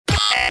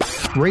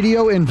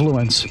Radio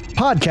Influence,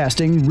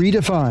 podcasting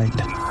redefined.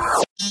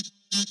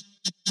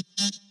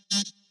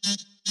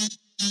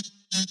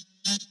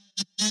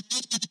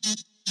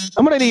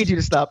 I'm going to need you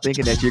to stop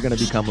thinking that you're going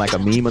to become like a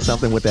meme or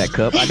something with that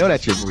cup. I know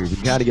that's your move.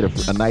 You got to get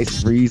a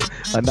nice freeze,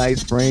 a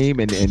nice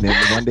frame, and then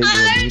one day you're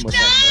a meme with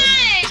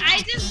that cup.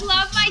 I just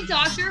love my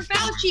Dr.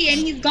 Fauci, and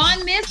he's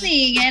gone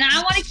missing, and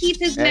I want to keep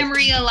his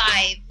memory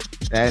alive.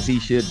 As he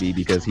should be,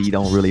 because he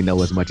don't really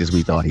know as much as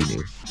we thought he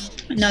knew.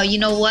 No, you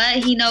know what?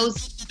 He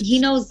knows. You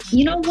know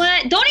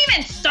what? Don't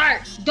even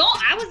start.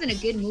 I was in a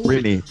good mood.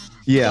 Brittany.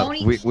 Yeah,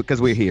 because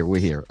we're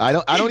here. I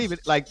don't even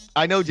like.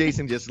 I know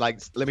Jason just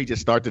like, let me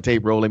just start the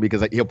tape rolling,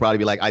 because he'll probably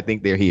be like, I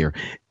think they're here,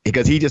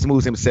 because he just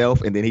moves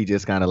himself and then he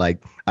just kind of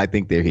like, I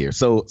think they're here.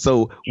 So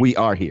we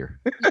are here.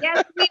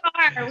 Yes, we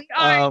are. We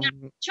are. I'm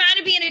trying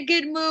to be in a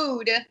good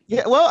mood.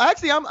 Yeah. Well,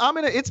 actually, I'm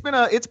in a. It's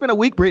been a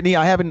week, Brittany.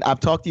 I've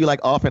talked to you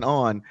like off and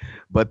on,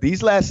 but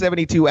these last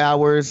 72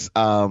 hours,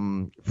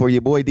 for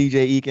your boy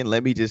DJ Eakin,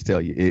 let me just tell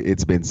you,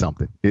 it's been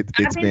something. You've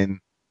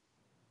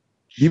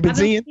been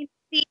seeing.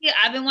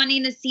 I've been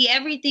wanting to see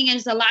everything.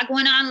 There's a lot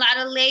going on, a lot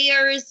of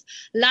layers,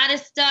 a lot of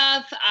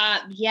stuff.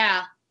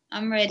 Yeah,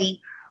 I'm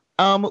ready.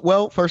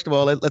 Well, first of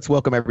all, let's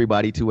welcome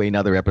everybody to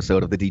another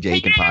episode of the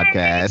DJ Eakin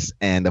podcast.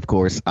 And of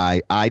course,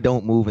 I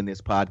don't move in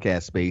this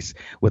podcast space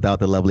without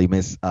the lovely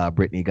Miss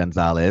Brittany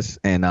Gonzalez.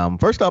 And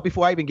first off,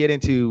 before I even get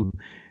into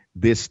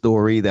this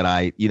story that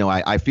I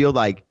feel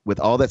like with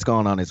all that's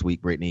going on this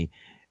week, Brittany,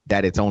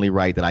 that it's only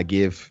right that I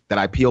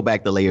peel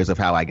back the layers of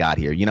how I got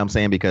here. You know what I'm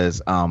saying? Because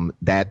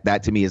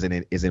that to me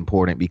is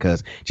important,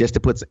 because just to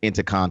put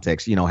into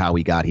context, how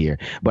we got here.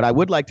 But I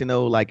would like to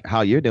know like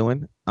how you're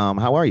doing.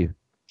 How are you?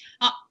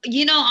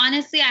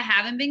 Honestly, I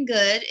haven't been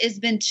good. It's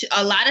been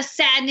a lot of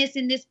sadness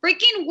in this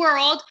freaking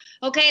world.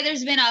 Okay,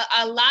 there's been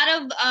a lot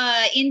of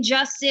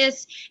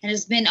injustice, and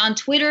it's been on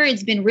Twitter.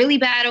 It's been really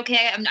bad.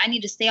 Okay, I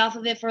need to stay off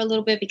of it for a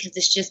little bit because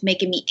it's just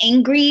making me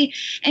angry.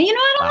 And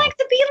I don't like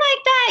to be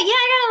like that. Yeah,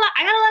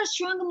 I got a lot of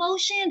strong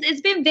emotions.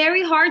 It's been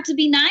very hard to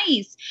be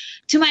nice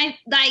to my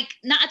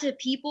not to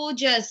people,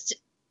 just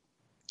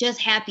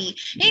happy.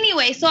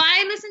 Anyway, so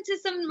I listened to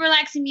some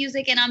relaxing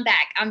music, and I'm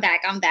back.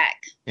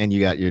 And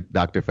you got your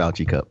Dr.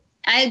 Fauci cup.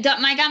 I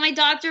got my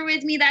doctor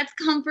with me. That's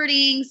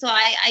comforting. So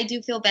I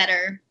do feel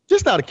better.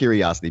 Just out of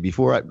curiosity,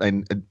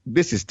 and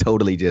this is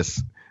totally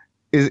just,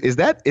 is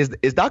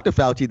Dr.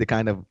 Fauci the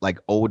kind of like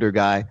older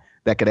guy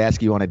that could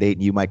ask you on a date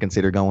and you might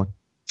consider going?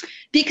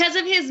 Because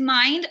of his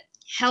mind,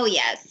 hell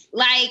yes.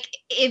 Like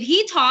if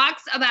he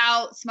talks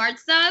about smart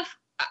stuff,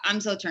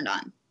 I'm so turned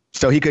on.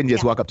 So he couldn't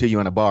just walk up to you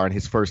in a bar and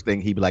his first thing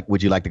he'd be like,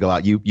 "Would you like to go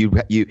out?" You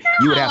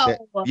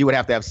would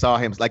have to saw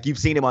him, like you've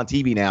seen him on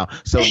TV now.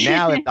 So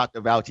now if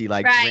Dr. Fauci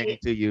ran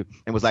into you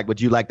and was like, "Would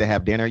you like to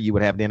have dinner?" You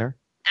would have dinner.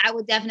 I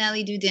would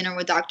definitely do dinner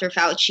with Dr.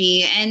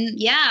 Fauci, and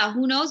yeah,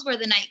 who knows where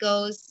the night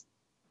goes.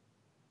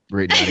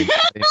 Brittany,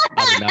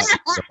 I'm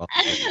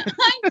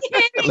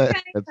kidding.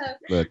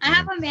 Look, I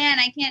have a man.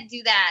 I can't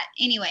do that.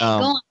 Anyway, go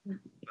on.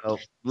 Well,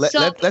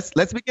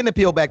 let's begin to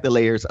peel back the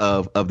layers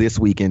of this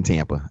week in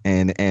Tampa.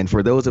 And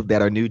for those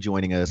that are new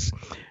joining us,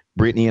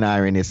 Brittany and I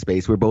are in this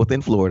space. We're both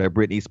in Florida.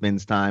 Brittany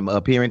spends time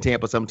up here in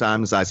Tampa.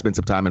 Sometimes I spend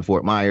some time in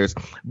Fort Myers.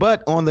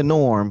 But on the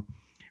norm,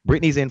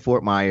 Brittany's in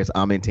Fort Myers.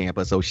 I'm in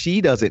Tampa. So she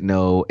doesn't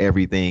know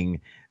everything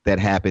that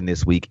happened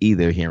this week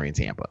either here in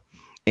Tampa.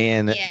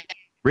 And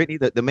Brittany,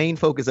 the main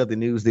focus of the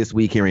news this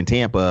week here in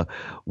Tampa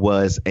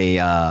was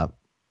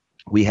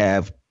we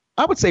have,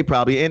 I would say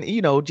probably, and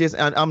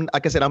I'm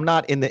like I said, I'm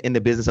not in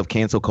the business of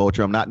cancel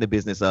culture. I'm not in the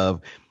business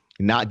of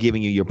not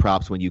giving you your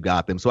props when you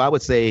got them. So I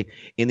would say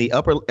in the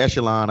upper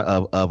echelon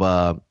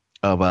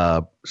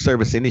of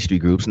service industry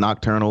groups,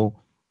 Nocturnal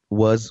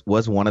was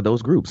one of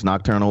those groups. It's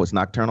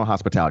Nocturnal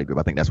Hospitality Group.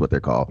 I think that's what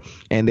they're called,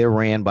 and they're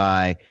ran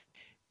by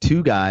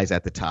two guys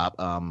at the top.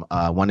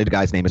 One of the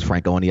guys' name is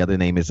Franco, and the other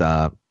name is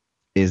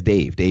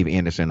Dave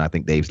Anderson. I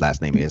think Dave's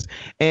last name is,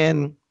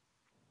 and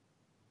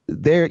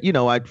they're,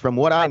 from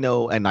what I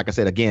know, and like I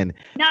said again,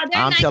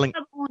 I'm telling.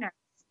 Owners.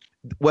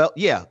 Well,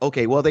 yeah,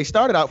 okay. Well, they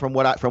started out from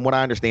what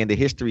I understand. The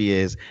history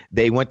is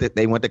they went to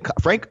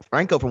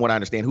Franco. From what I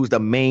understand, who's the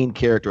main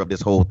character of this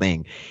whole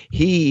thing,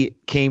 he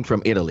came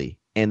from Italy,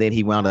 and then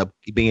he wound up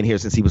being here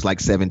since he was like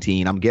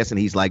 17. I'm guessing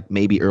he's like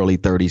maybe early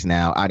 30s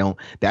now. I don't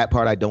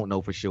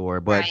know for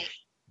sure, but. Right.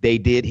 He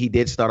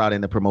did start out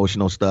in the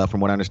promotional stuff.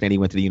 From what I understand, he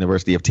went to the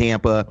University of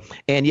Tampa,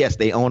 and yes,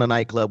 they own a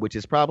nightclub, which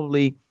is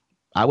probably,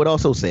 I would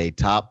also say,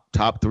 top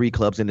 3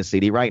 clubs in the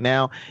city right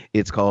now.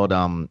 It's called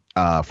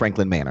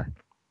Franklin Manor.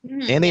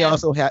 Mm-hmm. And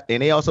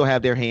they also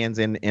have their hands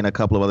in a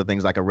couple of other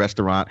things, like a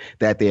restaurant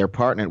that they are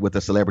partnered with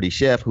a celebrity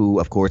chef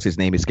who, of course, his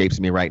name escapes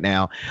me right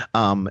now.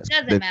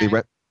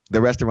 The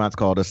restaurant's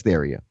called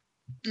Asteria.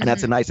 And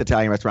that's a nice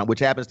Italian restaurant, which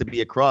happens to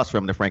be across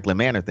from the Franklin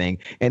Manor thing.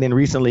 And then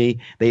recently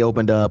they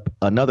opened up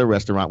another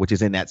restaurant, which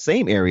is in that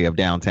same area of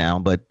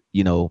downtown, but,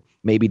 you know,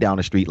 maybe down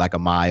the street like a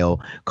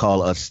mile,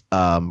 called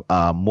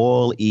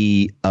Mall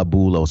e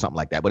Abulo, something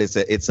like that. But it's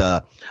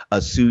a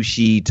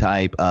sushi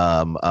type,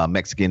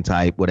 Mexican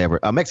type, whatever,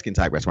 a Mexican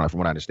type restaurant from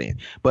what I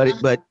understand.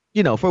 But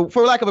you know,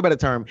 for lack of a better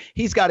term,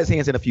 he's got his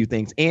hands in a few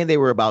things, and they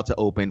were about to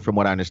open, from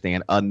what I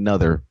understand,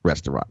 another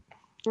restaurant.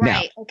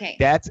 Right. Now, okay.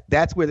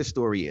 That's where the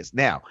story is.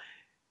 Now,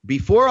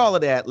 before all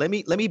of that, let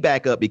me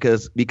back up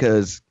because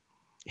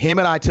him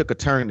and I took a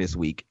turn this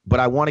week, but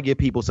I want to give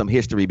people some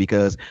history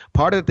because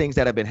part of the things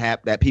that have been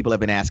that people have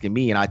been asking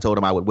me, and I told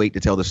them I would wait to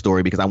tell the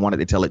story because I wanted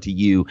to tell it to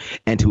you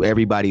and to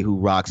everybody who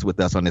rocks with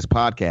us on this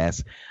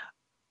podcast.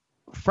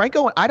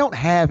 Franco, I don't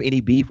have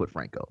any beef with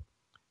Franco.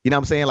 You know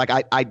what I'm saying? Like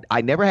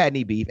I never had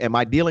any beef, and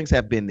my dealings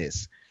have been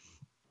this.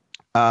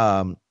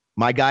 My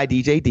guy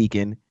DJ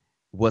Deacon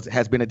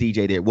has been a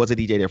DJ there, was a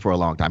DJ there for a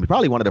long time. He's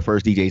probably one of the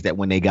first DJs that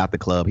when they got the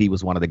club, he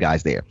was one of the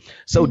guys there.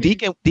 So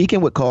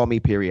Deacon would call me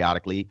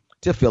periodically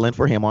to fill in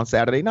for him on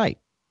Saturday night.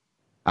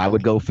 I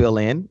would go fill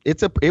in. It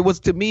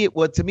was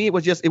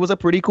a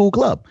pretty cool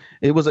club.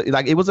 It was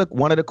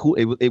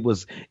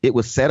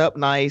set up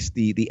nice.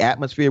 The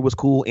atmosphere was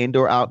cool,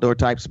 indoor, outdoor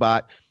type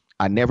spot.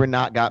 I never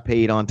not got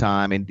paid on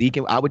time, and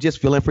Deacon, I would just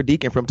fill in for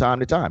Deacon from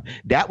time to time.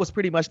 That was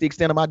pretty much the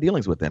extent of my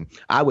dealings with him.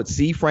 I would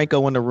see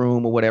Franco in the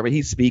room or whatever,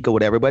 he'd speak or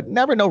whatever, but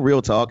never no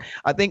real talk.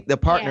 I think the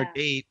partner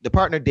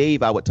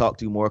Dave I would talk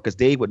to more because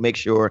Dave would make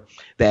sure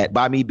that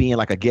by me being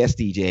like a guest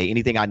DJ,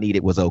 anything I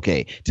needed was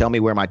okay. Tell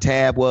me where my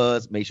tab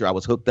was, make sure I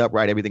was hooked up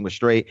right, everything was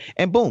straight,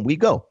 and boom, we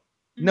go.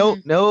 No,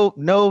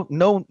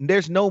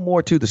 there's no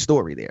more to the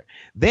story there.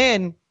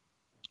 Then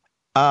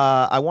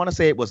I want to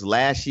say it was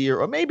last year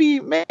or maybe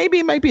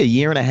a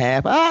year and a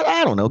half.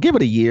 I don't know. Give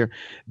it a year.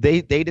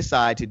 They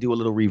decide to do a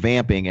little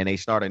revamping and they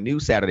start a new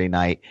Saturday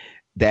night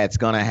that's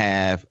going to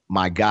have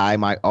my guy,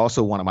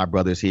 also one of my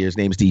brothers here. His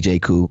name's DJ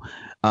Koo.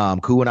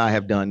 Koo and I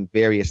have done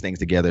various things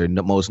together.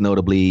 Most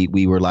notably,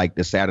 we were like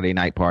the Saturday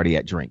night party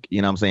at Drink.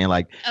 You know what I'm saying?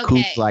 Like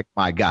Koo's like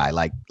my guy,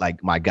 like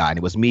my guy. And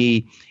it was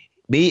me.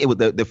 It was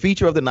the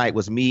feature of the night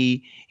was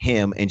me,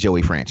 him, and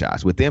Joey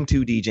Franchise, with them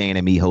two DJing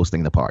and me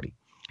hosting the party.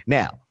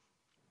 Now,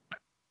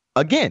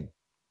 again,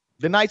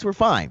 the nights were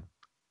fine.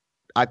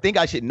 I think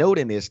I should note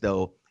in this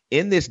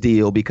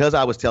deal, because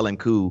I was telling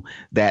Koo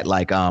that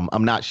like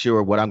I'm not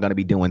sure what I'm going to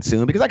be doing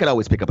soon because I could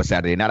always pick up a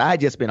Saturday night. I had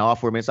just been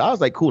off for a minute, so I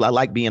was like, cool, I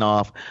like being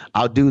off.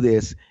 I'll do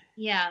this.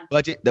 Yeah.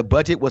 The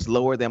budget was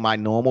lower than my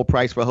normal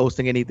price for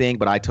hosting anything,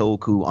 but I told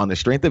Koo on the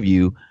strength of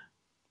you,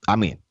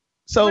 I'm in.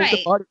 So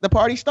the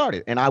party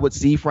started, and I would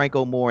see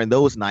Franco more in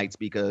those nights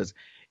because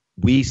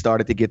we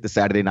started to get the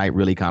Saturday night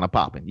really kind of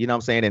popping. You know what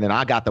I'm saying? And then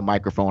I got the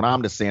microphone.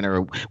 I'm the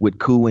center with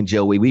Koo and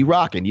Joey. We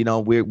rocking. You know,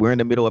 we're in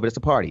the middle of it. It's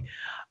a party.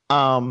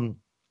 Now,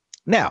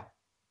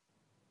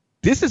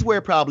 this is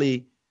where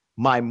probably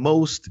my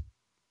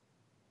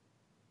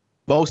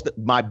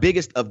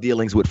biggest of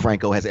dealings with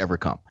Franco has ever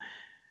come.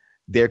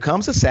 There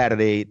comes a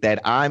Saturday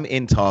that I'm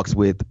in talks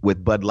with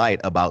Bud Light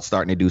about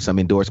starting to do some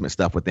endorsement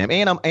stuff with them.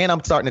 And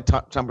I'm starting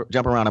to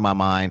jump around in my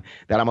mind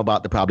that I'm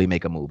about to probably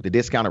make a move. The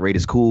discounted rate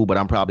is cool, but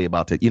I'm probably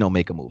about to,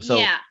 make a move.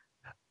 So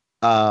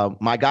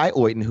my guy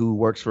Oyton, who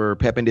works for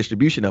Pepin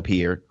Distribution up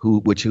here,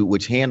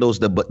 which handles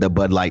the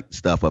Bud Light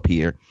stuff up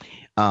here,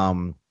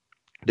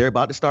 they're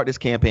about to start this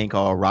campaign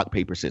called Rock,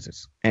 Paper,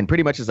 Scissors. And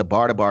pretty much it's a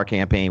bar-to-bar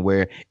campaign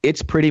where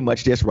it's pretty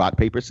much just rock,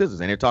 paper,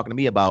 scissors. And they're talking to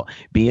me about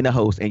being a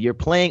host. And you're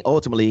playing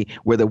ultimately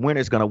where the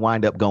winner's going to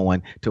wind up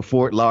going to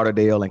Fort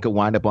Lauderdale and could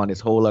wind up on this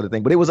whole other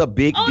thing. But it was a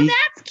big deal.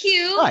 That's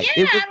cute. Right.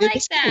 Yeah, I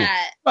like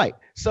that. Cool. Right.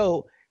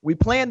 So we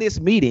planned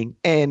this meeting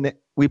and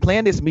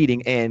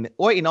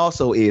Oyton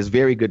also is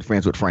very good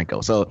friends with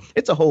Franco. So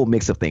it's a whole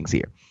mix of things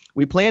here.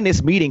 We planned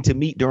this meeting to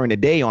meet during the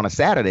day on a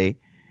Saturday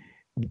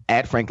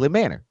at Franklin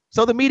Manor.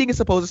 So the meeting is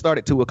supposed to start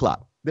at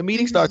 2:00. The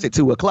meeting starts at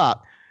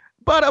 2:00.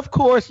 But of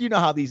course, you know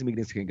how these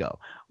meetings can go.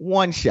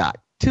 1 shot,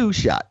 2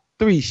 shot,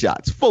 3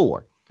 shots,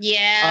 4.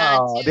 Yeah.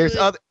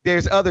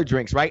 There's other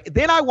drinks, right?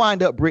 Then I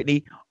wind up,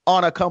 Brittany,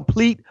 on a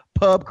complete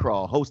pub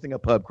crawl, hosting a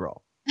pub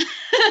crawl.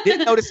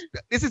 Didn't notice.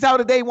 This is how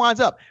the day winds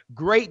up.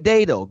 Great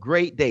day, though.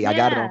 Great day. Yeah. I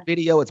got it on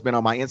video. It's been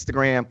on my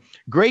Instagram.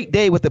 Great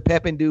day with the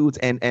Pepin dudes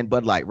and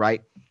Bud Light,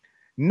 right?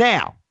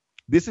 Now,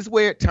 this is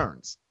where it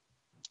turns.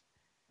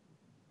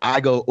 I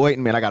go,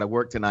 Oyton, man, I got to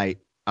work tonight.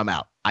 I'm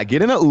out. I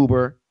get in an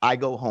Uber. I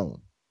go home.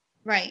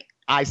 Right.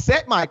 I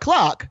set my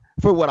clock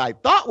for what I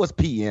thought was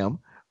PM,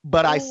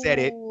 but I set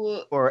it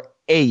for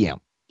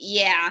AM.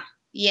 Yeah.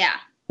 Yeah.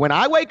 When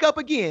I wake up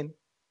again,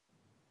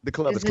 the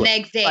club is closed. The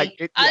next day.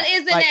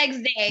 It's the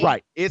next day.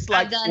 Right. It's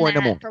like 4 in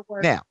the morning.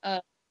 Now,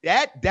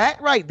 that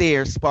right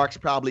there sparks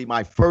probably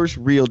my first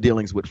real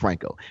dealings with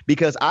Franco,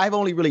 because I've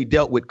only really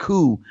dealt with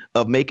Koo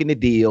of making the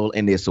deal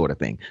and this sort of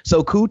thing.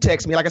 So Koo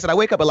texts me. Like I said, I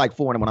wake up at like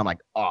 4 in the morning. I'm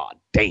like, oh,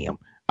 damn,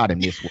 I done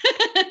missed one.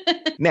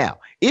 Now,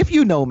 if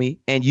you know me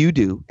and you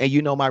do, and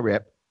you know my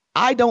rep,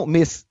 I don't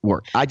miss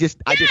work. I just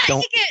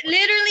don't.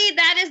 Literally,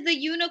 that is the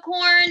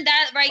unicorn.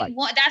 That right.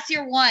 That's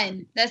your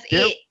one. That's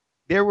it.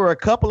 there were a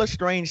couple of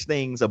strange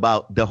things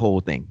about the whole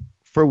thing.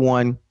 For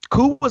one,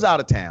 Koo was out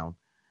of town.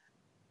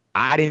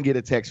 I didn't get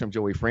a text from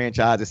Joey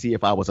Franchise to see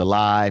if I was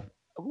alive.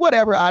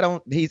 Whatever.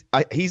 I'm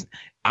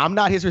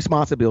not his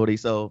responsibility.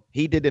 So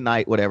he did the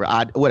night. Whatever.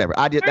 I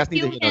did. That's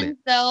neither here nor there.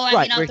 So I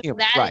mean, I'll put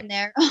that in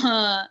there.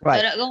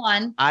 Right. But go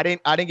on. I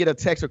didn't get a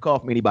text or call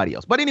from anybody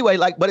else. But anyway,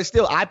 but it's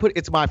still,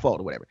 it's my fault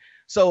or whatever.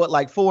 So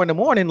at 4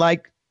 a.m,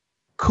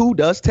 Koo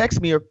does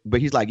text me, but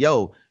he's like,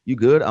 "Yo, you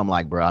good?" I'm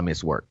like, "Bro, I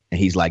miss work." And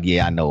he's like,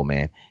 "Yeah, I know,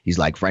 man." He's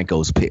like,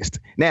 "Franco's pissed."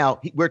 Now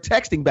we're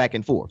texting back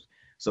and forth.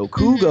 So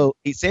Koo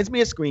he sends me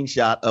a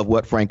screenshot of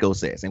what Franco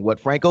says. And what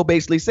Franco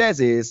basically says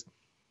is,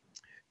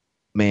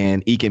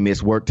 "Man, he can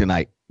miss work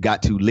tonight.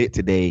 Got too lit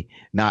today.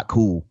 Not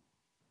cool."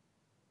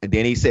 And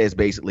then he says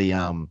basically,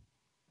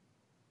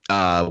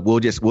 we'll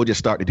just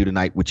start to do the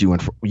night with you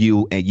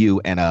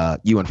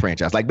and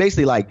Franchise.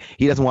 Basically,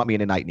 he doesn't want me in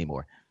the night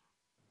anymore.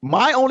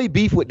 My only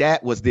beef with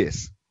that was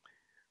this.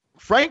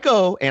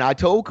 Franco, and I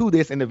told Koo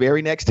this in the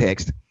very next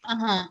text,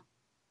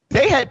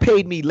 they had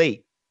paid me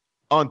late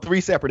on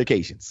 3 separate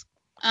occasions.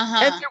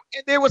 And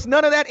there was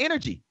none of that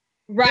energy.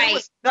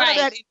 Right.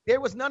 There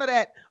was none of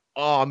that,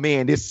 "Oh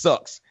man, this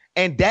sucks."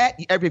 And that,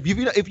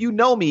 if you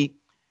know me,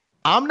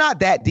 I'm not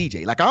that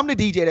DJ. I'm the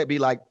DJ that be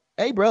like,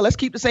 "Hey bro, let's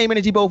keep the same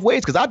energy both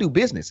ways," because I do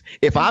business.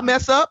 If I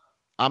mess up,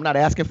 I'm not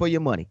asking for your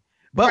money.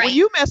 But when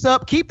you mess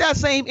up, keep that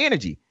same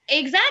energy.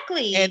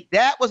 Exactly. And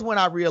that was when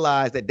I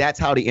realized that that's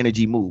how the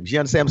energy moves. You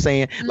understand what I'm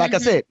saying? Like I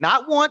said,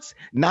 not once,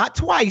 not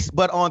twice,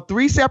 but on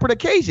 3 separate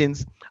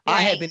occasions,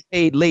 I had been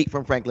paid late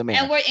from Franklin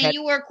Manor. And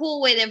you were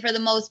cool with it for the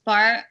most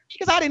part.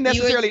 Because I didn't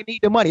necessarily need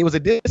the money. It was a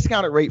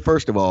discounted rate,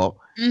 first of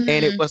all. And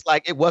it wasn't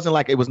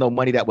like it was no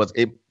money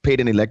it paid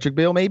an electric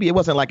bill, maybe. It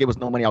wasn't like it was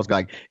no money. I was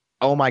like,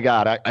 "Oh my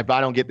God, if I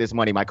don't get this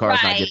money, my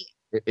car's not getting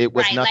it." It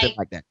was nothing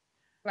like that.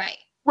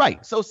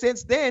 Right. So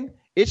since then,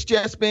 it's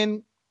just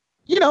been,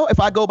 if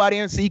I go by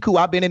there and see Koo,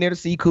 I've been in there to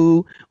see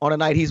Koo on a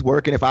night he's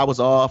working. If I was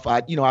off,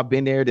 I've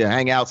been there to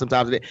hang out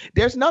sometimes.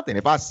 There's nothing.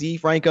 If I see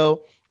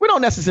Franco, we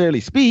don't necessarily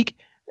speak.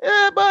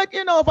 But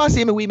if I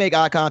see him and we make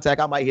eye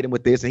contact, I might hit him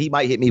with this and he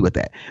might hit me with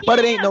that. But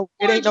it ain't no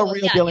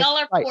real deal. Y'all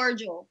are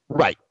cordial.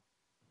 Right.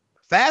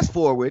 Fast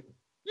forward,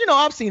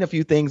 I've seen a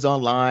few things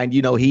online.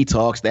 He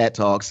talks, that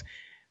talks.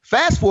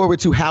 Fast forward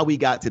to how we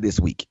got to this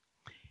week.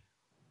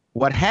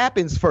 What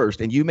happens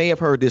first, and you may have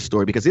heard this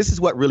story because this is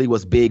what really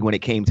was big when it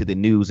came to the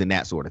news and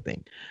that sort of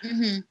thing.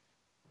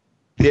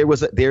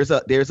 There's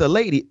a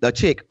lady, a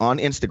chick on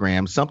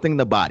Instagram, something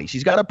the body.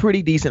 She's got a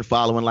pretty decent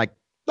following,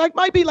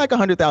 might be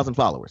 100,000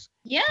 followers.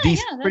 Yeah,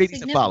 that's pretty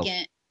decent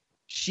following.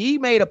 She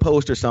made a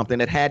post or something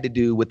that had to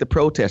do with the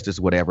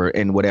protesters, whatever,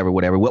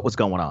 what was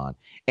going on.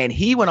 And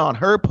he went on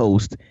her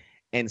post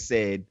and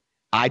said,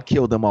 "I'd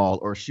kill them all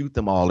or shoot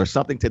them all," or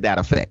something to that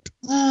effect.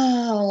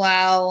 Oh,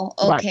 wow.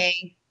 Okay.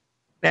 Right.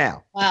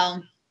 Now,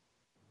 wow.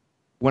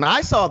 When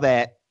I saw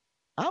that,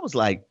 I was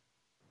like,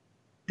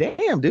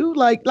 "Damn, dude!"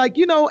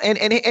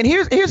 And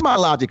here's my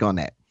logic on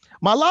that.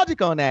 My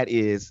logic on that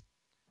is,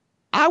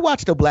 I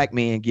watched a black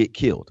man get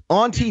killed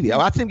on TV. I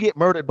watched him get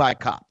murdered by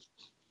cops,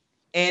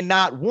 and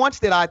not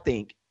once did I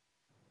think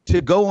to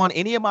go on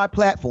any of my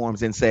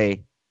platforms and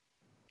say,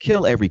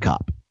 "Kill every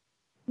cop."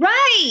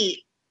 Right.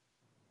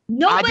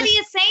 Nobody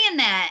is saying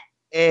that.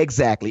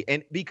 Exactly.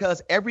 And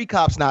because every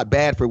cop's not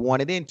bad, for one,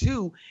 and then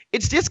two,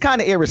 it's just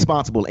kind of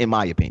irresponsible in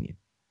my opinion.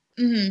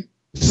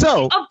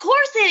 So of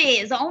course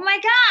it is. Oh my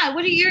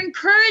God. You're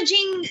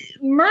encouraging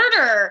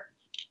murder.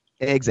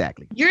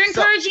 Exactly. You're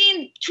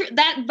encouraging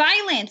that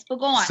violence, but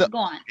go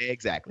on.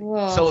 Exactly.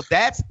 Whoa. So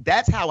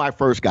that's how I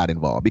first got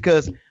involved,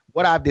 because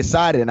what I've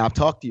decided, and I've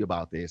talked to you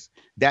about this,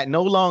 that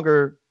no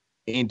longer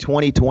in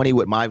 2020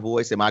 with my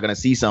voice am I going to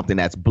see something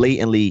that's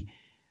blatantly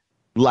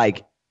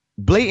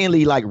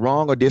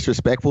wrong or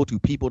disrespectful to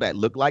people that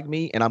look like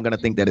me, and I'm going to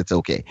think that it's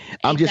okay.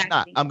 I'm just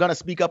not. I'm going to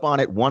speak up on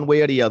it one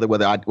way or the other,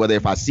 whether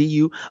if I see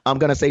you, I'm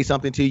going to say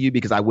something to you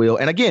because I will.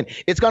 And again,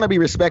 it's going to be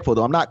respectful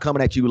though. I'm not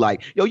coming at you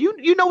like, "Yo,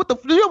 you know what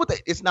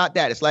the it's not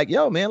that. It's like,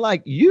 "Yo, man, are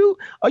you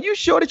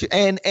sure that you,"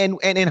 and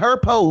in her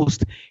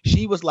post,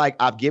 she was like,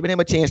 "I've given him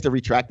a chance to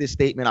retract this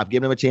statement. I've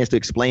given him a chance to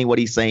explain what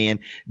he's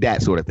saying,"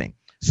 that sort of thing.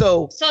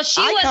 So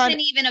she wasn't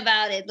even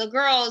about it. The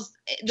girl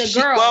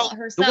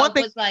herself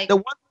was like,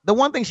 the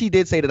one thing she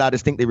did say that I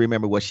distinctly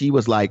remember was, she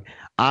was like,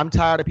 "I'm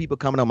tired of people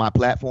coming on my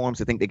platforms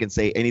to think they can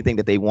say anything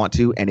that they want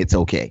to, and it's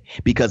okay,"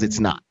 because it's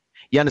not.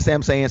 You understand what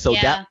I'm saying? So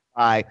that's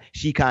why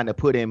she kind of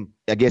put him,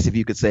 I guess if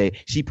you could say,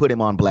 she put him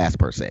on blast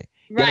per se.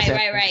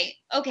 Right.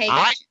 Okay.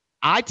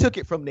 I took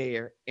it from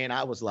there and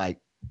I was like,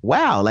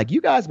 wow,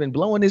 you guys been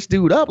blowing this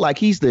dude up like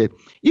he's the,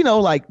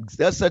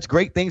 does such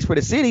great things for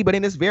the city, but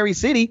in this very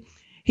city,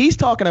 he's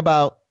talking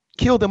about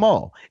kill them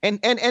all.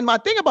 And my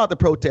thing about the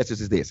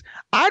protesters is this: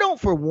 I don't,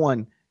 for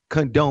one,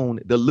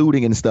 condone the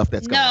looting and stuff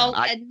that's going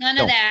on. None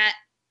of that.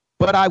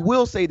 But I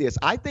will say this: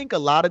 I think a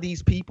lot of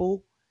these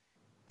people,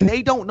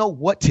 they don't know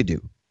what to do.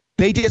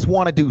 They just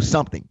want to do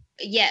something.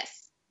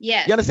 Yes. You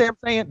understand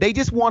what I'm saying? They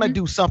just want to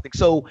do something.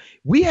 So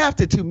we have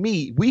to,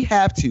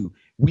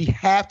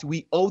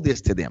 we owe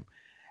this to them.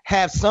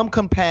 have some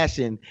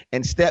compassion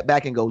and step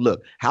back and go,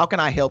 look, how can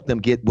I help them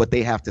get what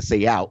they have to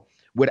say out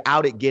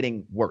without it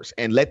getting worse?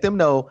 And let them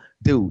know,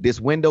 dude, this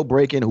window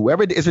breaking,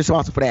 whoever is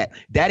responsible for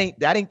that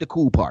ain't the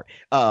cool part.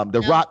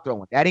 Rock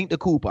throwing, that ain't the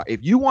cool part. If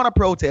you want to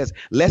protest,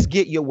 let's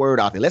get your word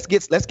out there. Let's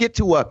get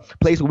to a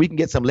place where we can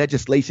get some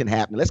legislation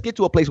happening. Let's get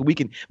to a place where we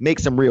can make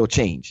some real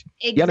change.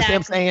 Exactly. You understand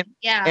what I'm saying?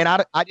 Yeah.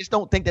 And I just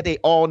don't think that they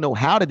all know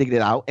how to dig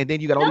it out. And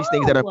then you got all these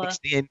things that are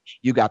mixed in.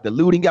 You got the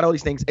looting, got all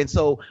these things. And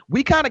so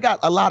we kind of got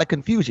a lot of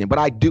confusion. But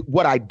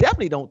what I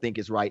definitely don't think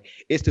is right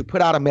is to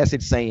put out a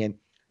message saying,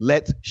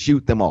 let's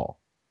shoot them all.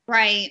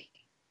 Right.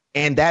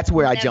 And that's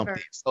where I jumped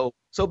in.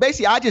 So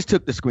basically I just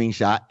took the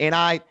screenshot and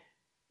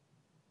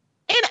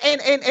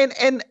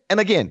and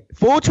again,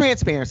 full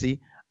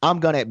transparency, I'm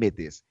going to admit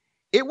this.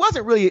 It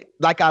wasn't really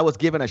like I was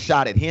giving a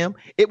shot at him.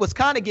 It was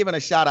kind of giving a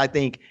shot, I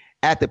think,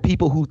 at the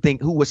people who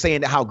were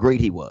saying how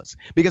great he was.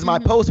 Because my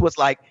post was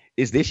like,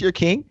 is this your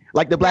king?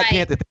 Like the Black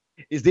Panther thing.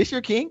 Is this your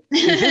king?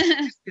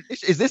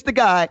 Is this the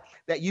guy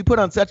that you put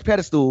on such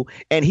pedestal?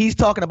 And he's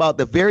talking about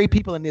the very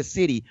people in this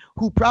city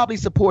who probably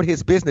support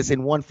his business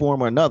in one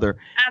form or another.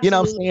 Absolutely. You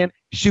know what I'm saying?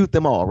 Shoot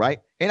them all, right?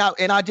 And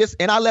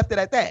I left it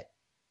at that.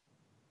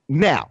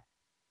 Now,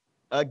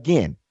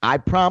 again, I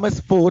promise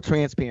full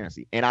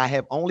transparency. And I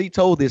have only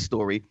told this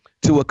story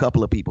to a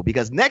couple of people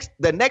because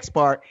the next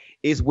part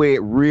is where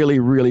it really,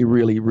 really,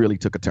 really, really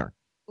took a turn.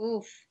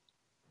 Oof.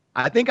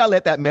 I think I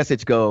let that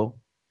message go.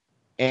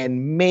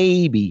 And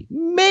maybe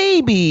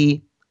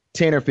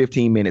 10 or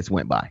 15 minutes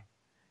went by,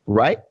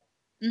 right?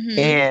 Mm-hmm.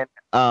 And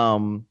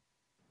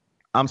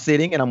I'm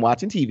sitting and I'm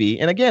watching TV.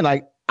 And again,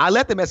 like I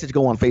let the message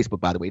go on Facebook,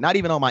 by the way, not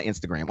even on my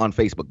Instagram, on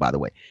Facebook, by the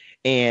way.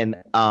 And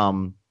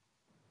I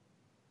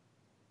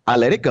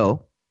let it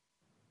go.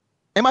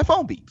 And my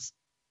phone beeps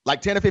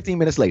like 10 or 15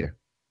 minutes later.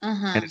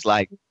 Uh-huh. And it's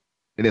like,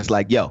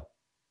 yo.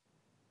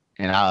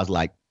 And I was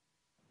like,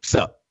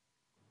 sup.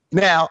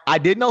 Now, I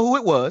didn't know who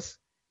it was.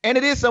 And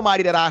it is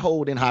somebody that I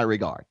hold in high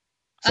regard,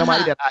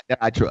 somebody that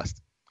I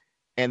trust.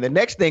 And the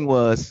next thing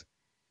was,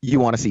 you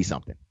want to see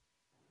something?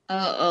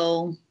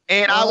 Uh-oh.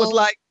 And I was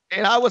like,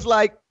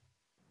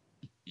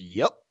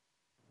 yep.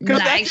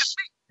 Nice.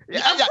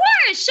 Of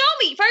course, show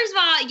me. First of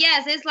all,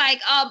 yes, it's like,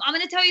 I'm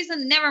going to tell you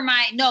something. Never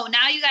mind. No,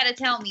 now you got to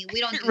tell me. We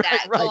don't do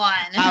that. Right. Go on.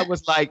 I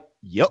was like,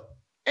 yep.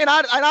 And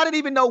I didn't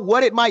even know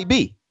what it might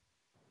be.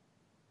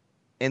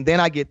 And then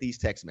I get these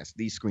text messages,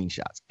 these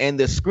screenshots. And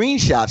the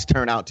screenshots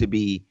turn out to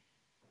be,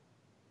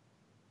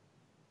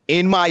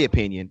 in my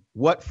opinion,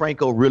 what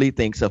Franco really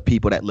thinks of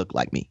people that look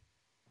like me.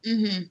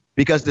 Mm-hmm.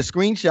 Because the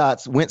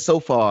screenshots went so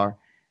far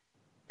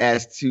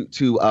as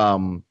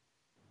to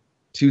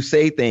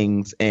say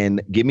things,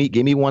 and give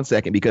me 1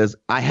 second, because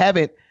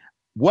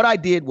what I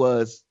did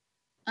was,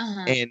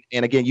 and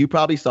again, you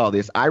probably saw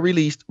this. I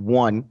released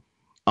one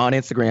on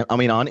Instagram. I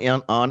mean,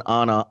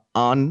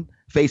 on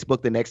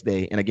Facebook the next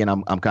day. And again,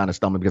 I'm kind of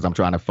stumbling because I'm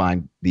trying to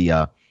find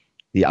I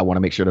want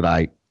to make sure that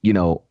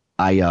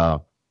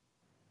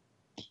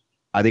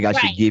I think I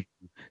should give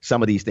you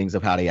some of these things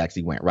of how they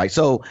actually went. Right.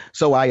 So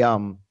I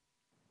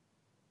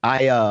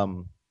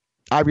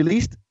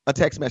released a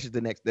text message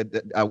the next,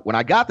 when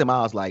I got them,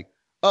 I was like,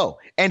 oh,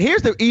 and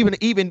here's the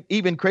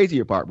even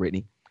crazier part,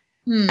 Brittany.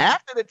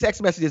 After the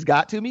text messages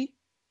got to me,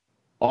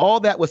 all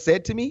that was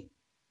said to me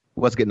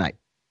was good night.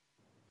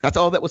 That's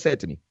all that was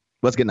said to me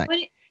was good night.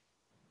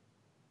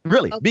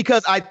 Really? Okay.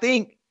 Because I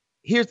think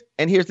here's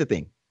the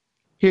thing.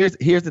 Here's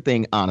the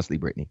thing, honestly,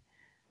 Brittany.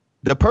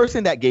 The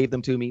person that gave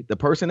them to me,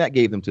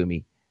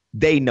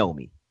 they know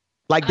me.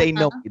 Like they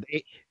know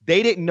me.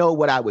 They didn't know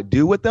what I would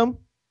do with them.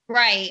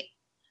 Right.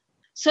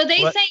 So they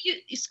sent you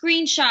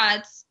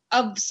screenshots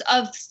of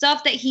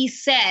stuff that he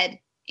said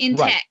in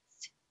text.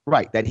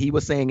 Right. That he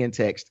was saying in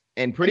text.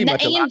 And pretty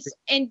much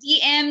and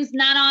DMs,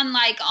 not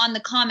on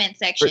the comment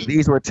section.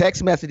 These were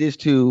text messages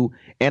too.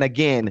 And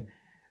again,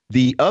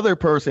 the other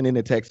person in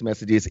the text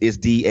messages is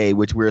DA,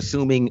 which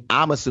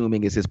I'm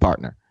assuming is his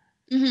partner.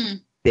 Mm-hmm.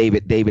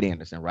 David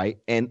Anderson, right?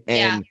 And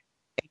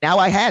now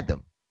I had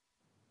them.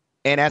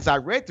 And as I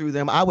read through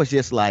them, I was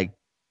just like,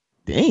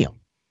 damn.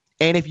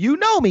 And if you've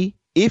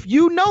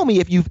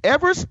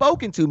ever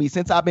spoken to me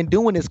since I've been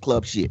doing this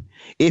club shit,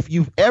 if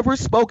you've ever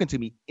spoken to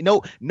me,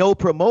 no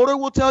promoter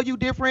will tell you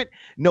different.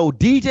 No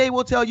DJ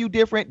will tell you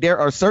different. There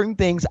are certain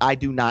things I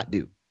do not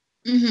do.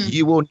 Mm-hmm.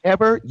 You will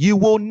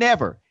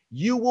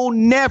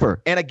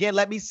never. And again,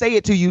 let me say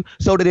it to you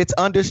so that it's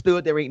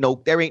understood. There ain't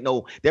no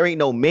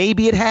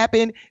maybe it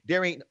happened.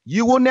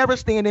 You will never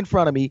stand in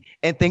front of me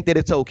and think that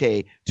it's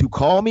okay to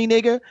call me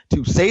nigger,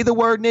 to say the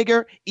word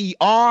nigger,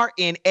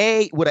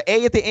 ERNA with an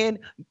A at the end,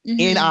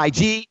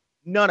 NIG,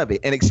 none of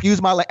it. And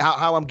excuse my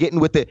how I'm getting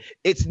with it.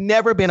 It's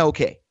never been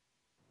okay.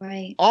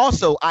 Right.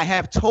 Also, I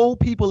have told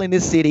people in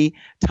this city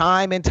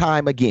time and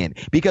time again,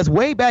 because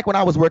way back when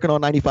I was working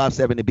on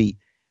 95.7 The Beat,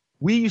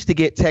 we used to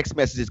get text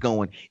messages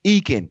going,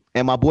 Eakin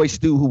and my boy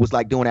Stu, who was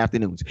like doing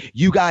afternoons,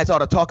 you guys ought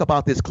to talk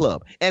about this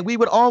club. And we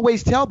would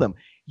always tell them,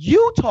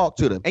 you talk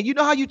to them. And you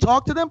know how you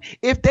talk to them?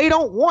 If they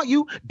don't want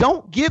you,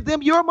 don't give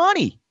them your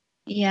money.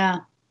 Yeah.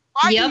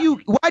 Why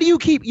do you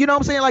keep, you know what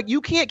I'm saying? Like,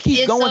 you can't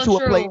keep going to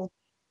a place.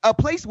 A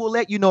place will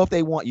let you know if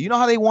they want you. You know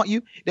how they want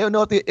you? They'll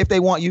know if they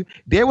want you.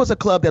 There was a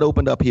club that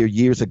opened up here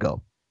years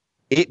ago.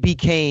 It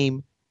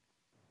became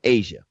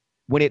Asia.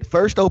 When it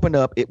first opened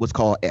up, it was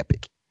called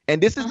Epic.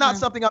 And this is not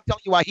something I'm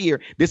telling you I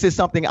hear. This is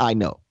something I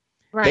know.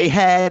 Right.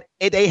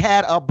 They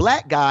had a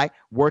black guy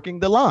working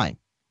the line.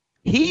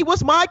 He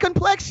was my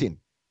complexion.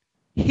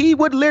 He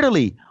would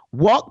literally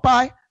walk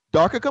by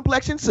darker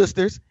complexion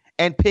sisters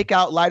and pick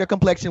out lighter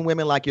complexion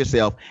women like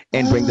yourself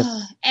and bring them.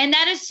 And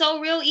that is so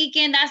real,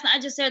 Ekin. That's not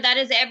just there. That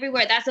is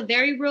everywhere. That's a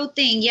very real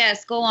thing.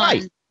 Yes, go on.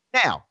 Right.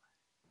 Now,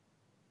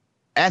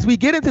 as we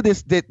get into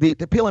this, the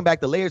peeling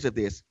back the layers of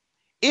this,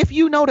 if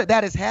you know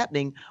that is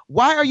happening,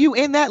 why are you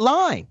in that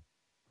line?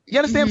 You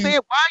understand what I'm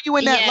saying? Why are you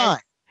in that line?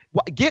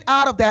 Get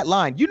out of that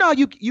line. You know,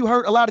 you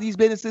hurt a lot of these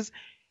businesses.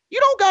 You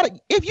don't got to,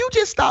 if you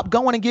just stop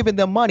going and giving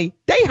them money,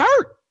 they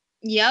hurt.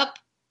 Yep.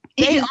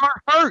 They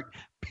are hurt.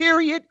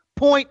 Period.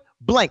 Point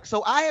blank.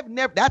 So I have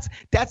never,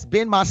 that's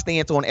been my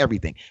stance on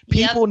everything.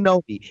 People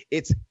know me.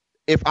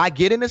 If I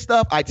get into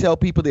stuff, I tell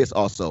people this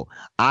also.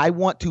 I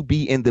want to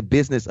be in the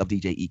business of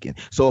DJ Ekin.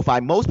 So if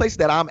most places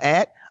that I'm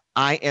at,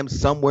 I am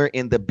somewhere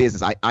in the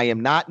business. I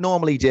am not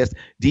normally just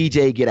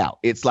DJ get out.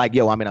 It's like,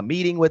 yo, I'm in a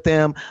meeting with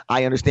them.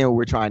 I understand where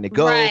we're trying to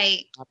go.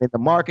 Right. I'm in the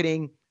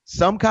marketing.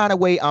 Some kind of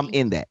way I'm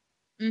in that.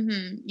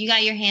 Mm-hmm. You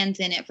got your hands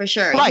in it for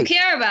sure. Right. You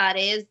care about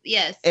it.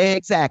 Yes.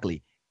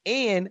 Exactly.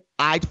 And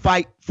I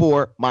fight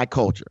for my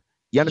culture.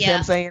 You understand what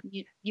I'm saying?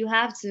 You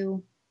have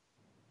to.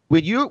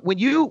 When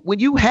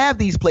you have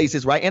these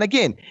places, right? And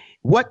again,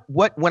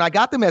 when I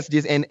got the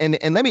messages and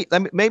let me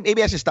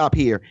maybe I should stop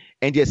here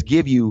and just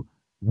give you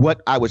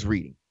what I was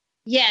reading.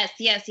 Yes.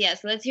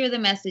 Let's hear the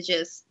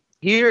messages.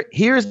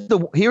 Here's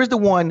the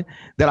one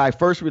that I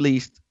first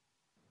released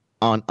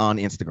on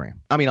Instagram.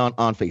 I mean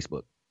on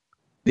Facebook.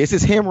 This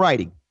is him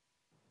writing.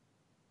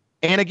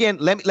 And again,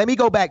 let me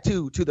go back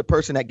to the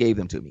person that gave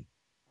them to me.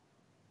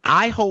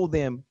 I hold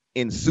them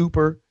in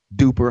super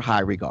duper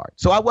high regard.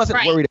 So I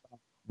wasn't worried about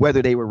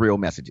whether they were real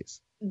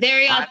messages.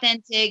 Very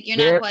authentic. You're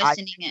not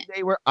questioning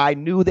it. I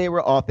knew they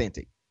were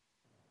authentic.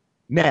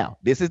 Now,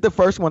 this is the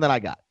first one that I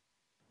got.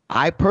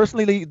 I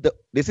personally,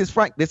 this is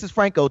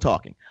Franco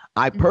talking.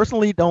 I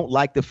personally don't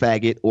like the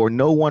faggot or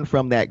no one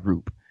from that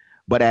group.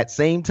 But at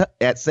same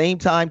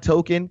time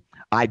token,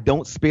 I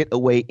don't spit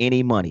away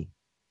any money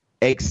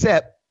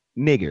except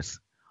niggers.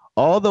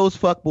 All those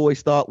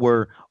fuckboys thought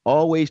were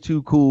always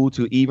too cool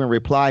to even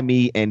reply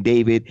me and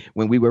David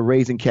when we were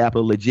raising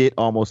capital legit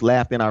almost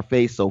laughed in our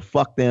face. So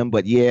fuck them.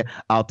 But yeah,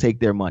 I'll take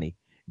their money.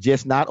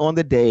 Just not on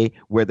the day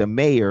where the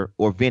mayor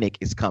or Vinnick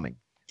is coming.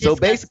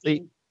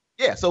 Disgusting.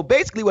 So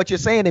basically what you're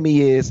saying to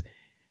me is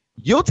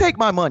you'll take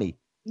my money.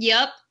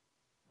 Yep.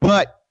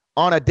 But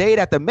on a day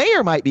that the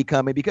mayor might be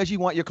coming because you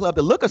want your club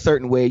to look a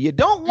certain way, you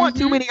don't want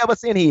too many of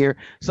us in here.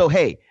 So,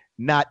 hey,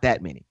 not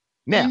that many.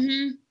 Now,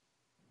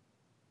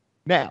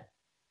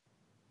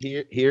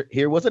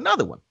 here was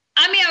another one.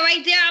 I mean,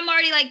 right there, I'm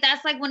already like,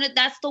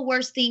 that's the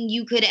worst thing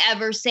you could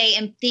ever say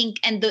and think.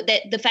 And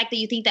the fact that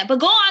you think that, but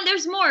go on,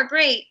 there's more.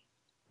 Great.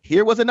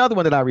 Here was another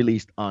one that I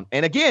released on.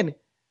 And again,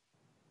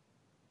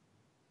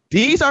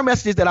 these are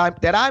messages that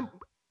I'm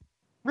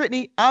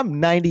Brittany,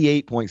 I'm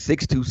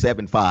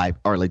 98.6275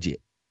 are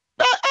legit.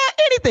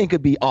 Anything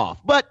could be off,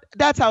 but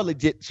that's how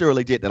legit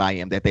that I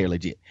am, that they're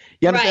legit.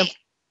 You understand? Right.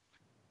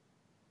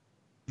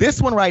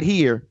 This one right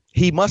here,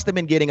 he must have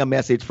been getting a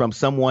message from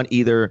someone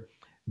either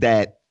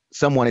that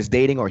someone is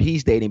dating or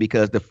he's dating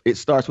because it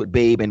starts with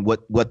babe and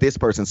what this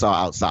person saw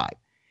outside.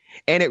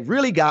 And it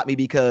really got me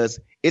because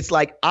it's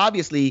like,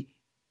 obviously,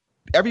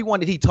 everyone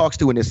that he talks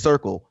to in his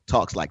circle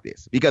talks like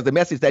this because the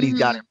message that he's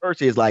got at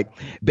first is like,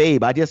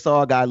 babe, I just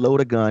saw a guy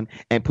load a gun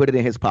and put it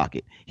in his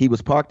pocket. He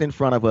was parked in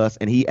front of us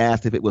and he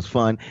asked if it was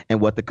fun and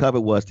what the cover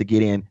was to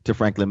get in to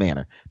Franklin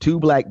Manor. 2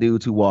 black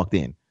dudes who walked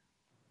in.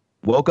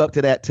 Woke up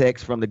to that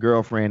text from the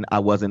girlfriend. I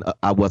wasn't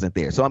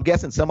there. So I'm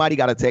guessing somebody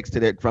got a text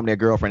from their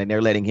girlfriend and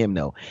they're letting him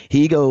know.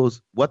 He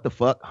goes, what the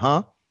fuck,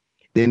 huh?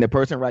 Then the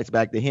person writes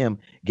back to him,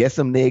 guess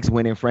some niggas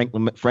went in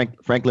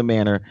Franklin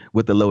Manor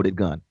with the loaded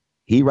gun.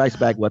 He writes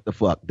back, what the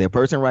fuck? The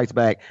person writes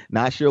back,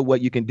 not sure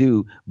what you can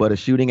do, but a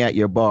shooting at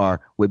your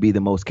bar would be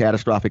the most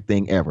catastrophic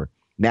thing ever.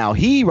 Now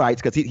he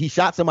writes, because he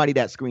shot somebody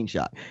that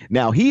screenshot.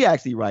 Now he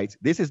actually writes,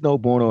 this is no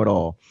bueno at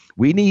all.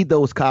 We need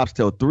those cops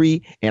till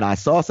 3, and I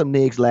saw some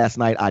niggas last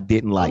night I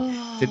didn't like.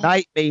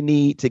 Tonight they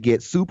need to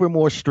get super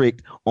more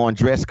strict on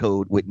dress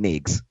code with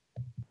niggas.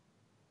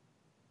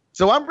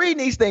 So I'm reading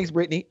these things,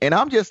 Brittany, and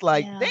I'm just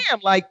like, damn,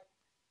 like,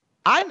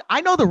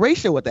 I know the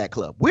ratio at that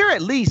club. We're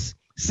at least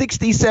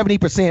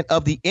 60-70%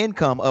 of the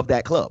income of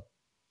that club.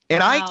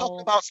 And I ain't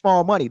talking about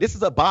small money. This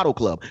is a bottle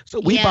club. So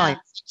we buying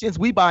sections,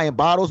 we buying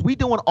bottles, we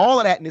doing all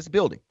of that in this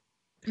building.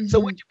 So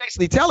what you're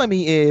basically telling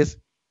me is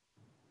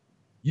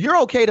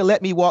you're okay to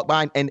let me walk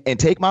by and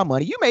take my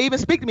money. You may even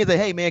speak to me and say,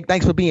 hey man,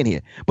 thanks for being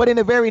here. But in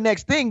the very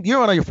next thing,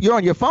 you're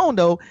on your phone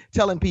though,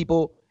 telling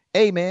people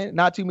Hey man,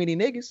 not too many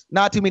niggas,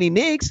 not too many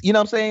niggas. You know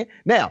what I'm saying?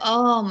 Now.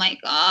 Oh my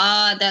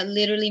God, that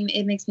literally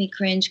it makes me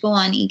cringe. Go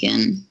on,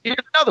 Egan. Here's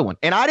another one,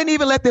 and I didn't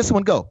even let this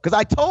one go because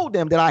I told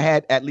them that I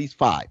had at least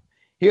 5.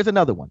 Here's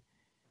another one.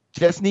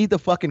 Just need the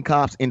fucking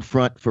cops in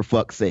front for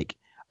fuck's sake.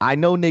 I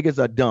know niggas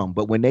are dumb,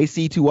 but when they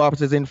see 2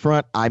 officers in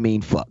front, I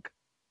mean fuck.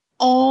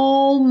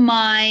 Oh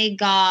my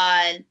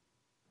God.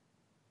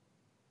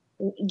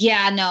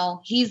 Yeah,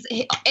 no, he's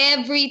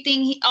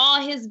everything. All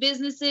his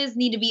businesses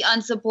need to be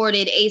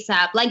unsupported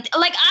ASAP. Like I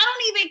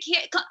don't even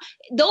care.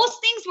 Those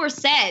things were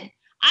said.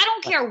 I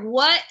don't care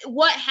what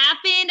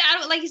happened. I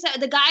don't, like you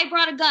said, the guy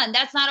brought a gun.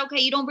 That's not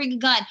okay. You don't bring a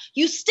gun.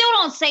 You still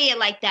don't say it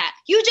like that.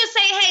 You just say,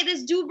 hey,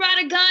 this dude brought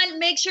a gun.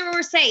 Make sure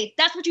we're safe.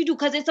 That's what you do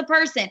because it's a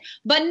person.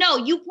 But no,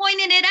 you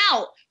pointed it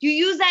out. You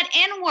use that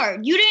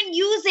N-word. You didn't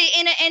use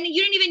it and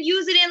you didn't even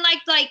use it in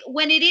like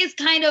when it is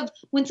kind of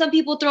when some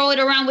people throw it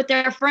around with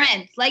their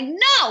friends. Like,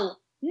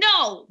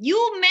 no,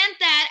 you meant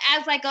that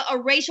as like a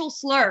racial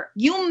slur.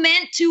 You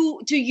meant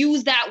to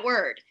use that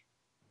word.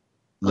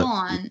 Go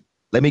on.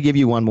 Let me give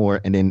you one more,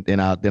 and then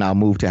I'll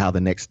move to how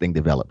the next thing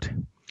developed.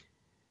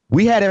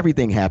 We had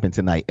everything happen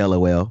tonight,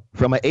 LOL.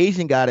 From an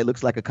Asian guy that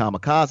looks like a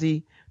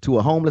kamikaze to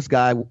a homeless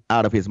guy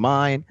out of his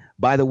mind.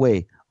 By the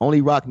way,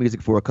 only rock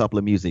music for a couple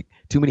of music.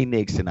 Too many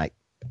niggas tonight.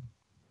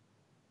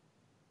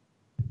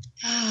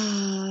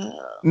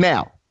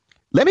 Now,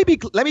 let me be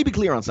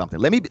clear on something.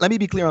 Let me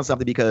be clear on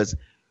something because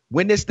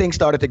when this thing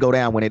started to go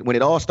down, when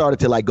it all started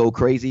to like go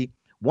crazy,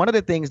 one of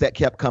the things that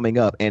kept coming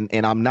up, and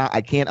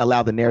I can't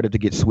allow the narrative to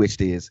get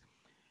switched is,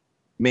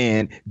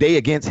 man, they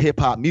against hip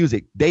hop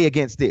music. They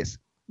against this.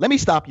 Let me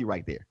stop you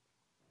right there.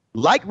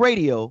 Like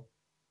radio,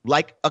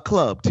 like a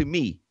club, to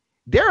me,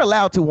 they're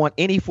allowed to want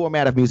any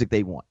format of music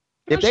they want.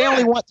 If they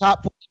only want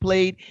top 40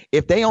 played,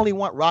 if they only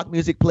want rock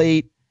music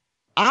played,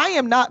 I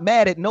am not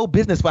mad at no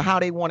business for how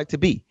they want it to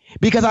be.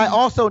 Because I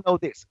also know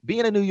this,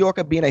 being a New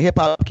Yorker, being a hip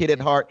hop kid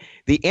at heart,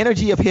 the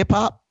energy of hip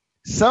hop,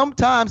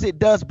 sometimes it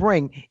does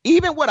bring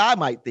even what I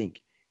might think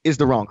is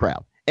the wrong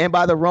crowd. And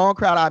by the wrong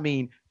crowd, I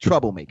mean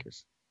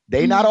troublemakers.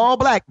 They not all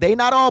black. They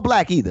not all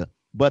black either,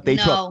 but they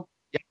trouble.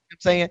 You know what I'm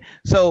saying?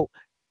 So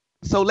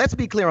let's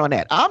be clear on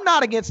that. I'm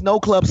not against no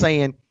club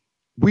saying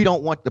we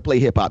don't want to play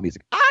hip hop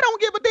music. I don't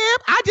give a damn.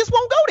 I just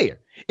won't go there.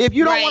 If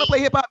you don't want to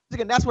play hip hop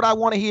music and that's what I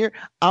want to hear,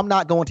 I'm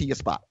not going to your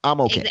spot.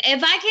 I'm okay.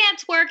 If I can't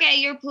twerk at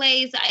your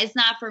place, it's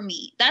not for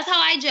me. That's how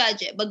I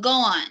judge it. But go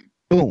on.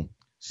 Boom.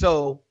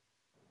 So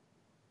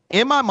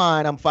in my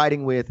mind, I'm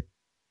fighting with,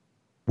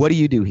 what do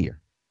you do here?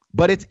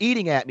 But it's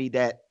eating at me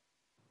that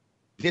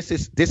this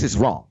is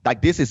wrong.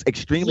 Like, this is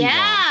extremely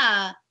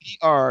wrong. We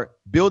are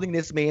building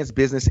this man's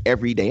business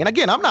every day. And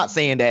again, I'm not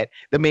saying that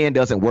the man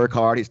doesn't work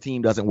hard, his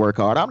team doesn't work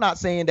hard. I'm not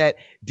saying that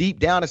deep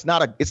down it's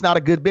not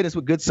a good business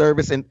with good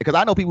service. And because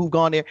I know people who've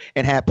gone there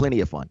and had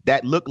plenty of fun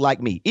that look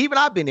like me. Even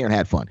I've been there and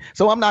had fun.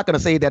 So I'm not going to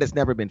say that it's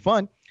never been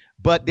fun,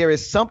 but there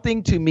is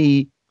something to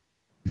me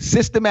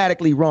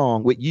systematically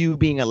wrong with you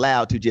being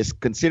allowed to just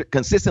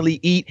consistently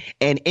eat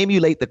and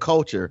emulate the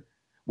culture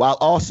while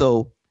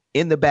also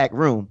in the back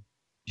room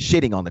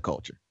shitting on the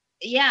culture.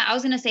 Yeah, I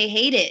was going to say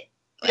hate it.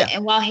 Yeah.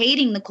 And while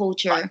hating the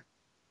culture. Right.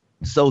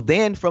 So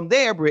then from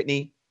there,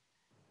 Brittany,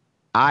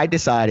 I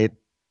decided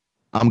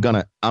I'm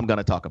gonna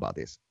talk about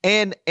this.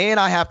 And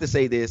I have to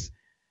say this.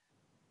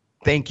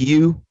 Thank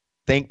you.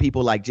 Thank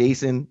people like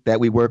Jason that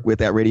we work with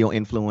at Radio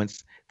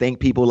Influence. Thank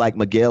people like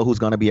Miguel, who's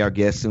going to be our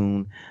guest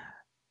soon.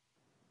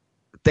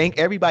 Thank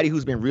everybody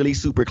who's been really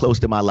super close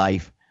to my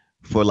life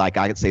for, like,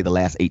 I could say the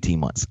last 18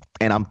 months.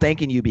 And I'm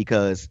thanking you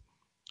because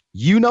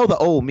you know the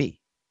old me.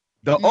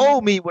 The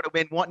old me would have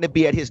been wanting to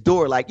be at his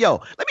door like, yo,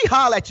 let me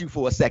holler at you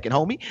for a second,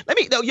 homie.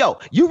 Yo,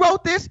 you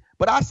wrote this,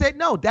 but I said,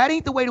 no, that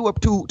ain't the way to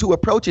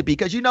approach it,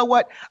 because you know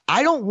what?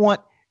 I don't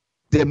want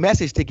the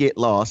message to get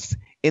lost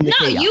in the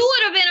chaos. No, you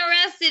would have been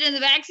arrested in the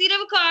backseat of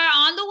a car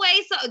on the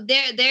way. So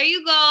there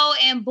you go.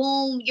 And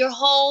boom, your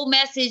whole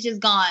message is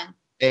gone.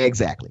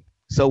 Exactly.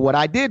 So what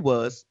I did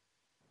was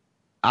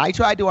I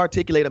tried to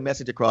articulate a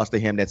message across to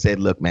him that said,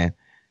 look, man,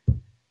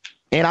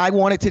 and I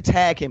wanted to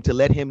tag him to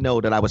let him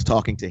know that I was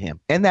talking to him.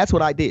 And that's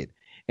what I did.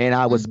 And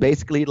I was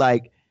basically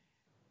like,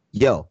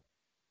 yo,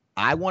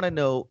 I want to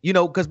know,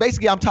 because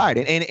basically I'm tired.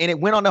 And it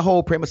went on the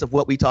whole premise of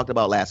what we talked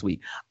about last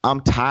week.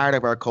 I'm tired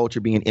of our culture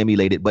being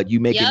emulated, but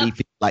you making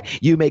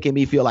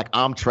me feel like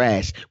I'm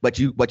trash, but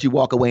you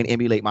walk away and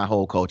emulate my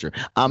whole culture.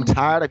 I'm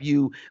tired of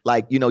you,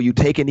 like, you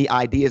taking the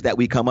ideas that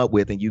we come up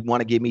with and you want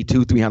to give me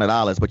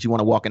 $200-$300, but you want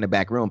to walk in the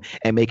back room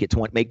and make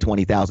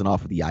 $20,000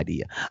 off of the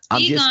idea.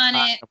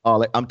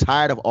 I'm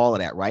tired of all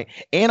of that. Right.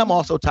 And I'm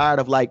also tired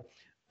of like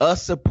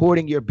us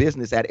supporting your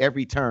business at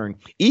every turn,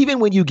 even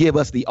when you give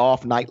us the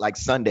off night like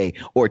Sunday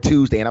or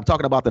Tuesday. And I'm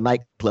talking about the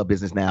nightclub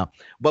business now.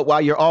 But while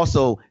you're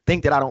also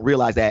think that I don't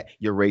realize that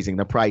you're raising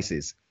the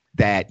prices,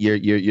 that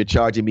you're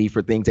charging me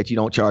for things that you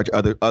don't charge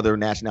other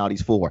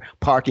nationalities for.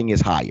 Parking is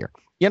higher.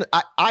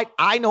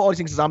 I know all these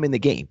things because I'm in the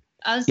game.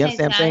 You understand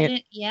what I'm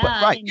saying? Yeah.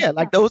 But, right. Yeah.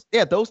 Like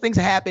those things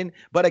happen.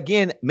 But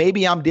again,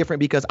 maybe I'm different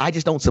because I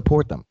just don't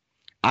support them.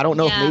 I don't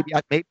know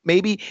if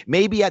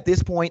maybe at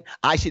this point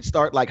I should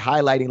start like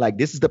highlighting like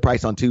this is the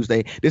price on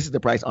Tuesday. This is the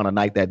price on a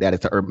night that is,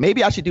 or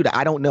maybe I should do that.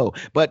 I don't know.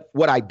 But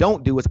what I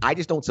don't do is I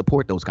just don't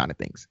support those kind of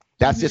things.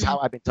 That's just how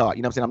I've been taught.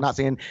 You know what I'm saying? I'm not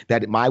saying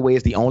that my way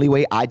is the only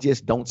way. I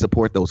just don't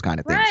support those kind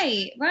of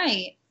things.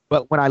 Right.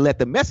 But when I let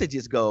the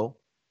messages go,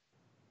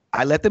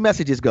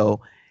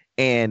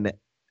 and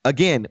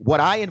again, what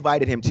I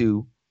invited him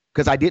to,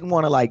 because I didn't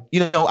want to like,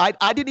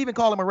 I didn't even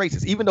call him a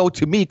racist, even though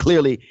to me,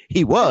 clearly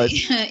he was.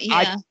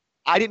 Yeah.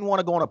 I didn't want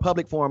to go on a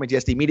public forum and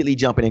just immediately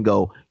jump in and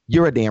go,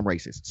 you're a damn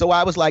racist. So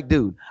I was like,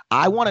 dude,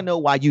 I want to know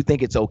why you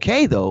think it's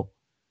okay, though,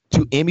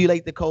 to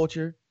emulate the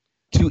culture,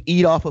 to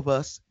eat off of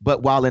us.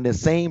 But while in the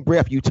same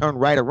breath, you turn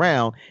right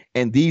around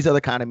and these are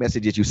the kind of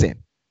messages you send.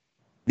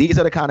 These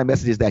are the kind of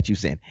messages that you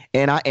send.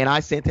 And I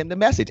sent him the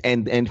message.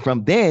 And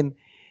from then,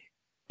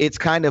 it's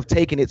kind of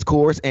taken its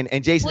course. And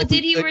Jason, well,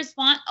 did he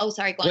respond? Oh,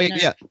 sorry. Go on.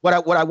 Yeah. What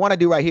I want to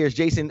do right here is,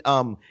 Jason,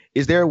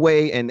 is there a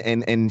way,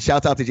 and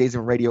shouts out to Jason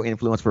from Radio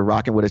Influence for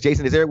rocking with us.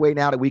 Jason, is there a way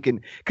now that we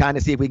can kind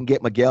of see if we can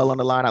get Miguel on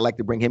the line? I'd like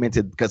to bring him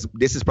into, because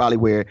this is probably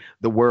where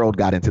the world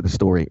got into the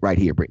story right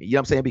here, Brittany. You know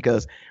what I'm saying?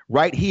 Because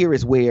right here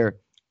is where,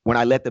 when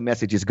I let the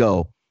messages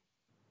go,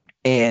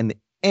 and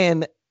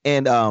like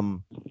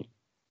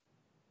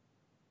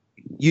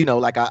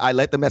I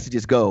let the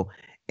messages go,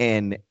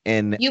 and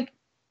you.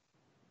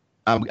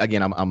 I'm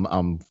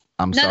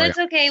sorry. No, that's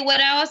okay. What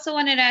I also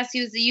wanted to ask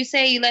you is, you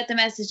say you let the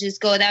messages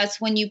go.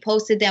 That's when you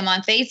posted them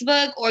on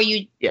Facebook, or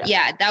you?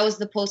 Yeah, that was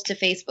the post to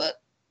Facebook.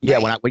 Yeah,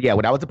 right?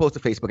 when I was the post to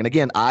Facebook, and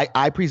again,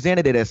 I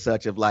presented it as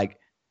such of like,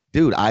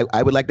 dude,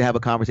 I would like to have a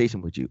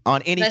conversation with you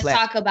on any. Let's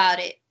talk about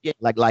it. Yeah,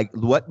 like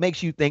what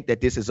makes you think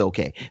that this is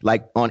okay?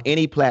 Like on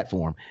any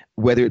platform,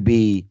 whether it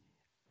be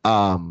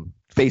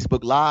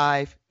Facebook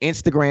Live,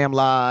 Instagram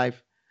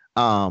Live,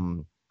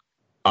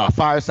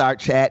 fireside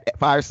chat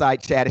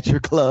at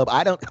your club.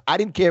 I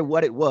didn't care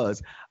what it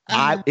was.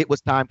 It was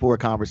time for a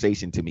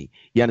conversation to me.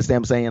 You understand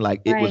what I'm saying?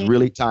 Like it was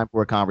really time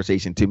for a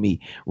conversation to me.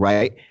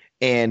 Right.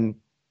 And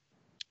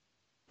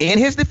in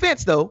his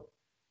defense, though,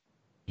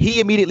 he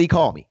immediately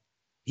called me.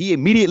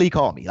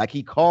 Like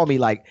he called me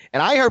like,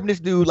 and I heard from this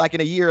dude like in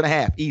a year and a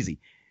half, easy.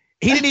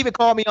 He didn't even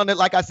call me on the,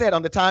 like I said,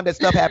 on the time that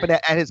stuff happened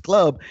at his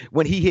club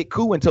when he hit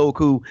Koo and told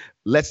Koo,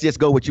 let's just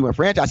go with you and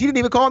franchise. He didn't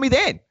even call me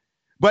then.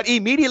 But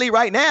immediately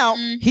right now,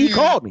 he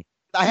called me.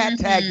 I had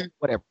tagged him,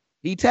 whatever.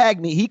 He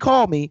tagged me, he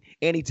called me,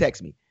 and he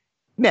texted me.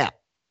 Now.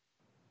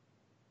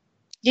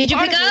 Did you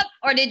pick up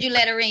or did you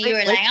let her in? You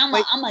were like, I'm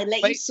going to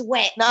let you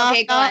sweat.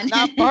 Okay, go on.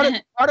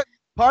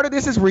 Part of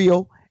this is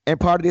real, and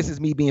part of this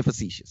is me being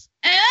facetious.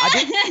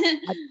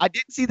 I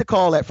didn't see the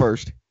call at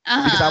first.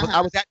 Because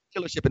I was at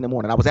the dealership in the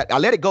morning. I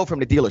let it go from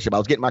the dealership. I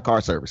was getting my car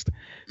serviced.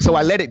 So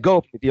I let it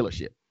go from the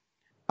dealership.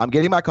 I'm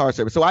getting my car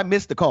service. So I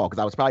missed the call because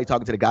I was probably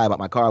talking to the guy about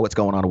my car, what's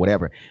going on or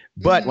whatever.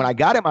 But when I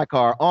got in my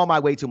car on my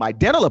way to my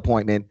dental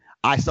appointment,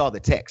 I saw the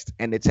text.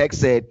 And the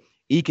text said,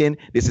 Ekin,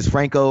 this is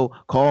Franco.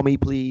 Call me,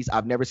 please.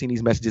 I've never seen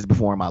these messages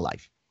before in my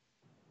life.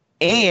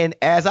 And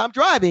as I'm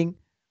driving,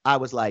 I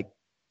was like,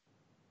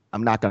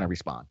 I'm not going to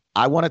respond.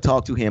 I want to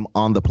talk to him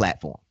on the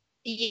platform.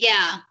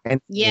 Yeah.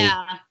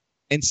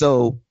 And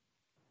so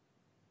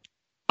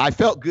I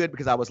felt good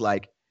because I was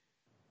like,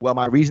 well,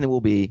 my reasoning will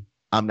be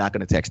I'm not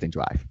going to text and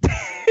drive.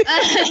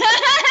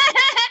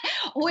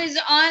 Which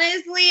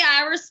honestly,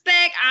 I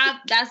respect.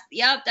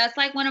 That's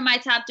like one of my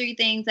top 3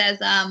 things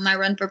as my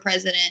run for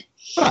president.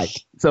 Right.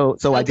 So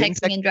I didn't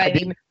text and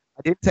driving.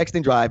 I didn't text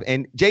and drive.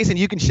 And Jason,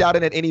 you can shout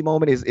in at any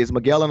moment. Is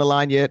Miguel on the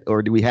line yet,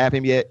 or do we have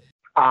him yet?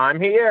 I'm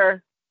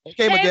here.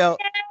 Okay, Miguel.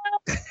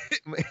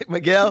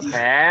 Miguel.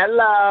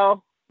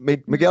 Hello.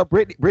 Miguel,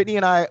 Brittany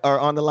and I are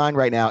on the line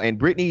right now, and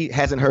Brittany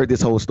hasn't heard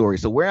this whole story.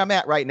 So where I'm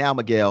at right now,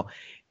 Miguel,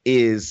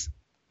 is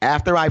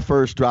after I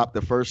first dropped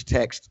the first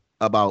text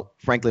about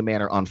Franklin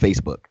Manor on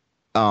Facebook,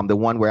 the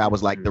one where I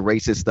was like the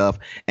racist stuff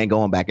and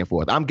going back and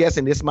forth. I'm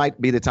guessing this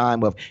might be the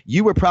time of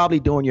you were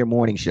probably doing your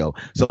morning show.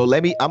 So I'm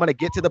going to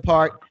get to the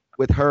part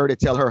with her to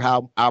tell her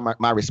how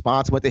my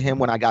response went to him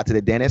when I got to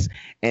the dentist.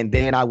 And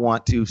then I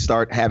want to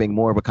start having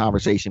more of a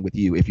conversation with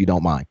you, if you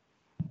don't mind.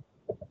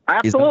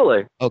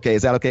 Absolutely.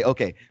 Is that okay?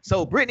 Okay.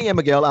 So Brittany and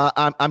Miguel,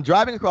 I'm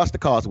driving across the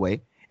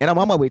causeway and I'm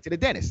on my way to the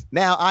dentist.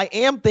 Now I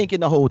am thinking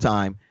the whole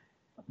time,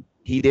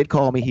 he did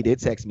call me, he did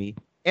text me.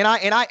 And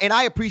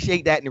I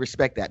appreciate that and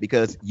respect that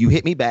because you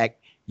hit me back.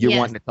 You're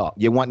wanting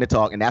to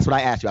talk. And that's what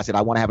I asked you. I said,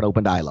 I want to have an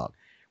open dialogue.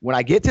 When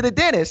I get to the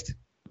dentist,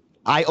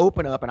 I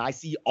open up and I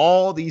see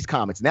all these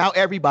comments. Now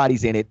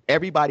everybody's in it.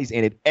 Everybody's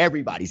in it.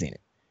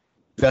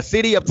 The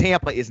city of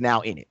Tampa is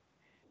now in it.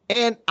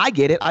 And I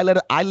get it. I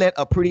let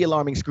a pretty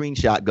alarming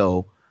screenshot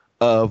go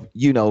of,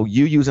 you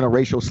using a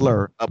racial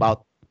slur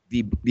about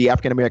the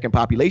African-American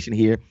population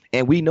here.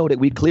 And we know that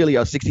we clearly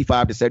are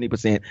 65 to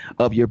 70%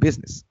 of your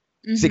business,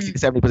 60 to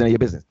 70% of your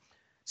business.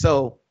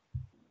 So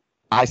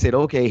I said,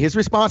 okay, his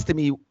response to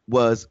me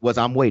was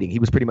I'm waiting. He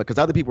was pretty much, because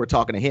other people were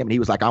talking to him and he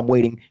was like, I'm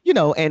waiting,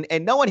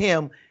 and knowing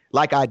him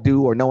like I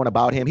do or knowing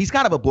about him, he's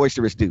kind of a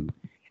boisterous dude.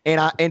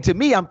 And to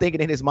me, I'm thinking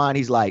in his mind,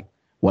 he's like,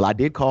 well, I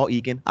did call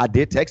Ekin. I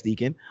did text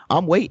Ekin.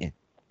 I'm waiting.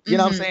 You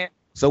know what I'm saying?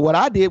 So what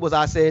I did was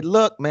I said,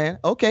 look, man,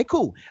 okay,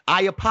 cool.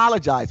 I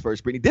apologize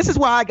first, Brittany. This is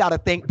why I got to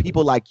thank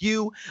people like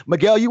you.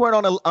 Miguel, you weren't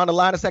on the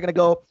line a second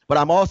ago, but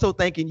I'm also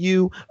thanking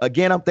you.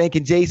 Again, I'm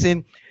thanking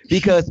Jason,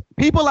 because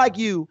people like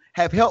you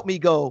have helped me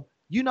go,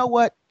 you know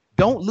what?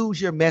 Don't lose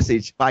your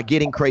message by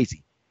getting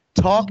crazy.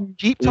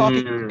 Keep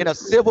talking in a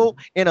civil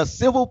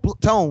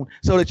tone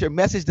so that your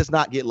message does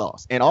not get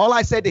lost. And all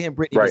I said to him,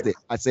 Brittany, was this.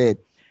 I said,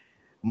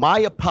 my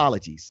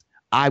apologies.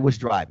 I was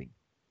driving.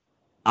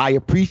 I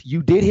appreciate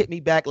you did hit me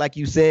back like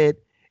you said,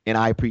 and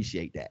I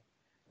appreciate that.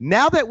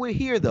 Now that we're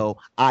here, though,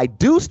 I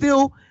do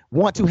still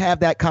want to have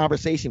that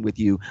conversation with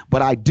you,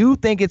 but I do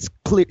think it's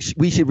clear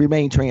we should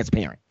remain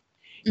transparent.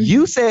 Mm-hmm.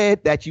 You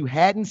said that you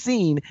hadn't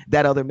seen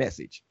that other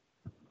message,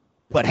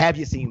 but have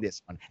you seen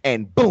this one?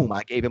 And boom,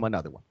 I gave him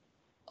another one.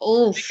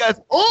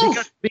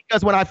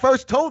 Because when I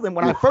first told him,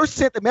 when I first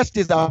sent the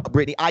messages out,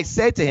 Brittany, I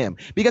said to him,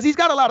 because he's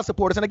got a lot of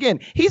supporters, and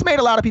again, he's made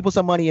a lot of people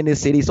some money in this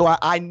city, so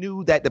I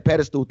knew that the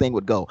pedestal thing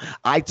would go.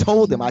 I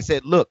told him, I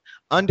said, look,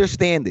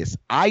 understand this.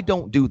 I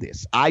don't do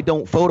this. I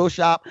don't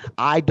Photoshop.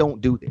 I don't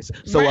do this.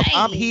 So if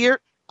I'm here,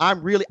 I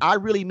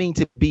really mean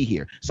to be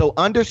here. So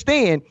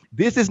understand,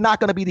 this is not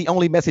going to be the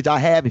only message I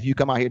have if you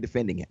come out here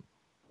defending him.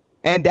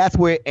 And that's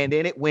where, and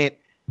then it went.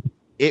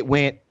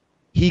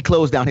 He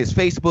closed down his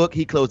Facebook.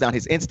 He closed down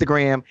his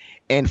Instagram,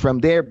 and from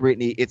there,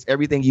 Brittany, it's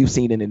everything you've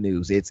seen in the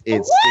news. He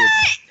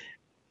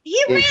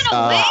ran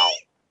away.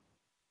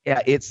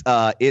 Yeah, it's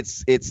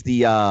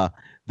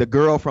the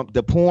girl from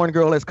the porn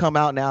girl has come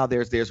out now.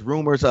 There's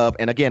rumors of,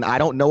 and again, I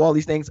don't know all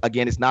these things.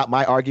 Again, it's not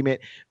my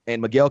argument,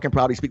 and Miguel can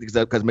probably speak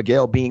because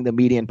Miguel being the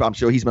media, and I'm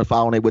sure he's been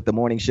following it with the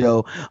morning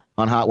show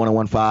on Hot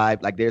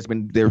 101.5. Like there's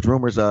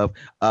rumors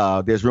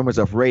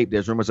of rape,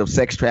 there's rumors of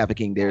sex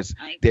trafficking, there's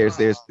rumors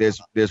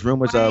there's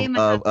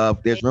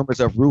rumors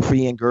of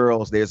roofing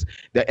girls. There's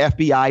the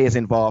FBI is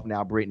involved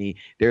now, Brittany.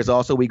 There's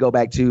also, we go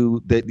back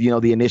to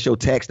the initial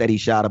text that he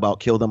shot about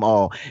kill them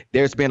all.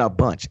 There's been a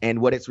bunch, and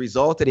what it's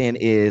resulted in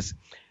is,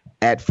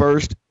 at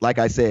first, like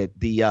I said,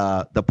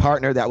 the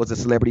partner that was a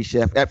celebrity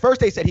chef, at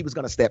first they said he was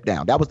going to step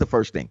down. That was the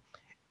first thing.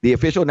 The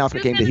official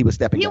announcement came that he was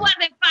stepping down. He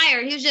wasn't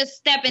fired. He was just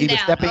stepping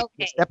down. He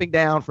was stepping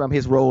down from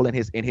his role in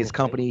his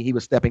company. He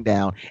was stepping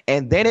down.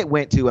 And then it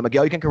went to, and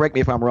Miguel, you can correct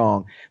me if I'm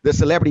wrong, the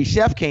celebrity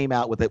chef came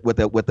out with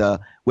a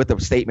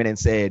statement and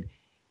said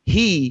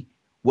he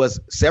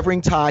was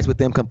severing ties with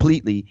them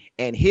completely,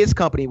 and his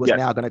company was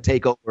now going to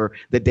take over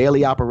the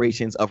daily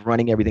operations of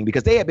running everything,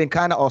 because they had been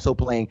kind of also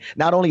playing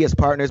not only as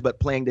partners but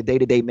playing the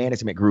day-to-day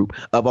management group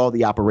of all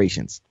the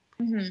operations.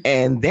 Mm-hmm.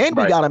 And then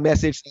we got a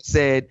message that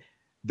said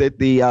that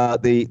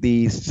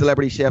the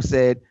celebrity chef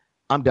said,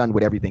 I'm done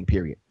with everything,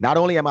 period. Not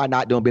only am I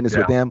not doing business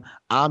with them,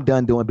 I'm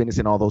done doing business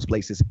in all those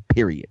places,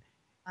 period.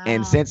 Wow.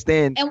 And since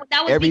then, and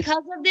that was because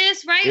of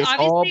this, right?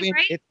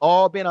 It's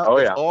all been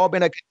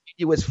a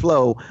continuous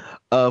flow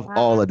of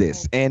all of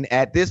this. And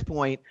at this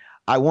point,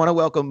 I want to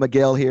welcome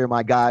Miguel here,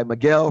 my guy,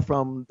 Miguel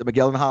from the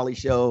Miguel and Holly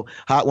Show,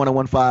 Hot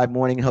 101.5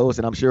 morning host.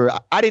 And I'm sure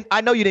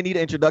I know you didn't need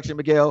an introduction,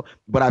 Miguel,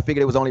 but I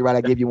figured it was only right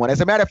I give you one.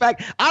 As a matter of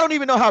fact, I don't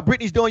even know how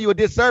Brittany's doing you a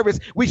disservice.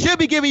 We should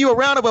be giving you a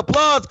round of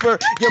applause for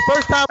your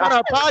first time on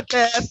our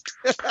podcast.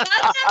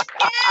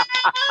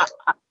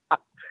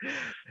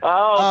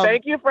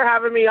 Thank you for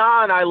having me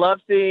on. I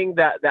love seeing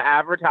the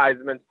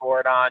advertisements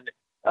for it on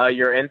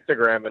your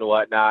Instagram and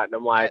whatnot. And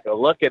I'm like, oh,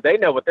 look, they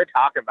know what they're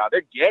talking about.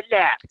 They're getting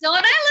that. Don't I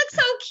look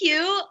so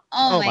cute?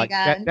 Oh my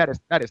God.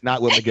 That is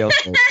not what Miguel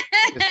said.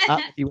 That's not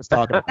what he was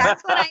talking about.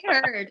 That's what I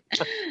heard.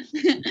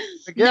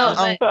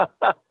 Miguel,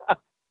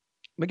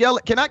 Miguel,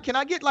 can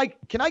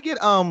I get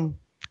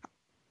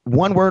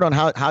one word on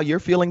how you're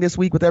feeling this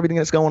week with everything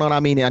that's going on? I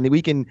mean,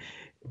 we can,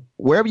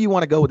 wherever you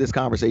want to go with this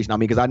conversation. I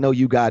mean, because I know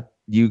you've got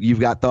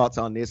thoughts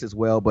on this as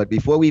well. But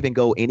before we even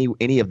go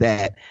any of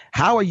that,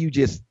 how are you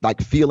just like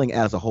feeling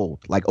as a whole,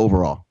 like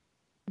overall?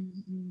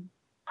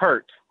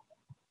 Hurt.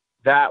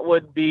 That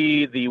would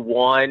be the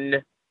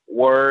one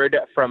word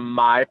from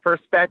my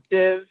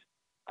perspective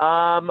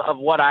of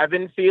what I've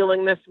been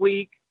feeling this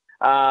week.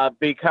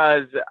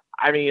 Because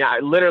I mean, I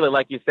literally,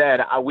 like you said,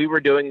 we were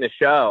doing the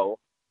show,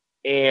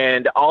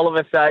 and all of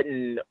a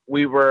sudden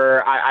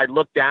I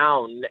looked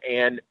down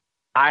and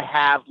I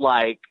have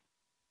like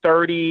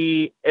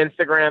 30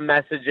 Instagram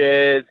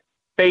messages,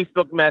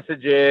 Facebook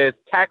messages,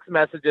 text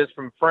messages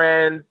from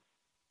friends.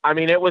 I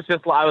mean, it was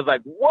just, I was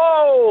like,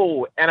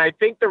 whoa. And I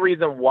think the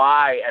reason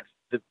why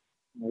the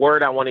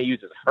word I want to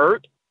use is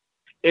hurt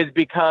is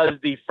because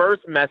the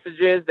first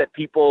messages that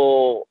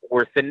people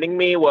were sending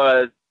me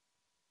was,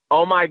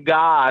 oh my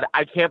God,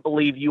 I can't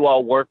believe you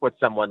all work with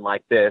someone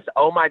like this.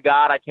 Oh my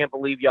God, I can't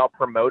believe y'all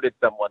promoted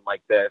someone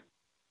like this.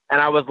 And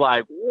I was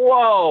like,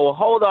 whoa,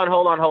 hold on.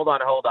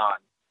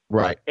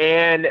 Right.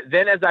 And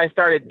then as I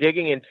started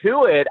digging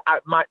into it,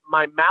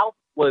 my mouth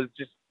was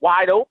just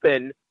wide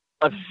open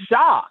of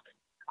shock.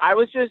 I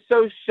was just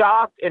so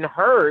shocked and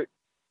hurt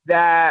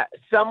that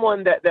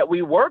someone that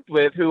we worked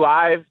with, who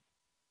I've,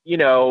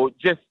 I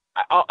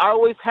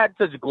always had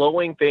such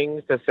glowing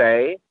things to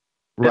say,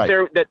 right.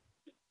 that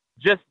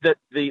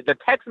the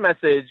text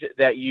message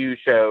that you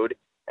showed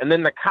And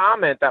then the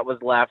comment that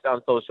was left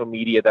on social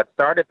media that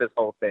started this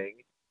whole thing,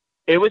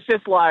 it was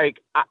just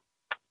like,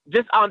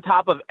 just on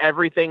top of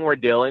everything we're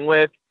dealing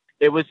with,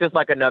 it was just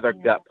like another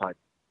gut punch.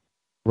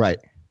 Right.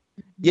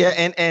 Yeah.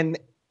 And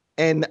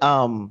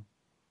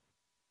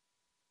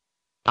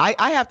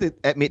I have to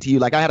admit to you,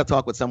 like I had a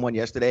talk with someone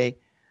yesterday.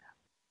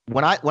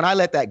 When I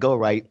let that go,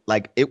 right,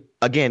 like it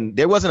again,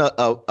 there wasn't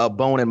a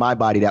bone in my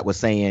body that was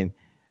saying,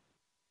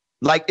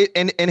 like,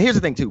 and here's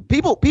the thing too.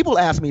 People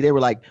asked me, they were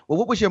like, well,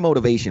 what was your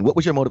motivation? What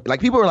was your motive? Like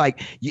people were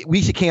like,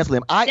 we should cancel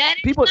him.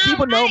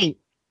 People know me.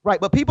 Right.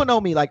 But people know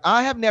me. Like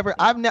I'm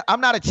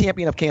not a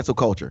champion of cancel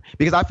culture,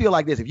 because I feel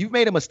like this. If you've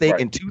made a mistake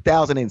in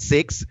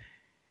 2006,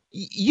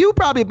 you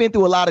probably have been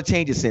through a lot of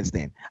changes since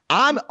then.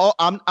 I'm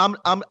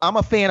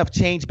a fan of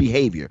change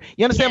behavior.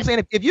 You understand what I'm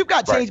saying? If you've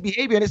got change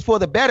behavior and it's for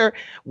the better,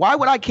 why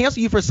would I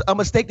cancel you for a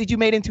mistake that you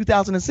made in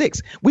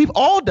 2006? We've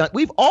all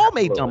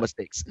made dumb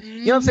mistakes.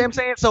 You know what I'm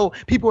saying? So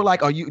people are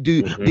like,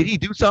 did he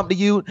do something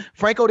to you?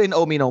 Franco didn't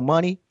owe me no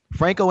money.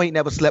 Franco ain't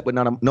never slept with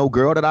no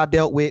girl that I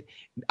dealt with.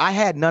 I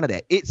had none of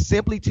that. It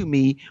simply, to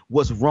me,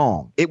 was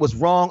wrong. It was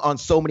wrong on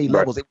so many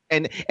levels.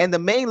 And the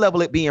main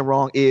level it being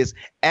wrong is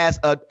as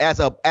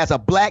a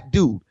black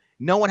dude,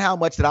 knowing how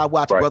much that I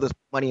watched brothers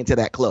put money into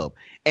that club,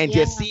 and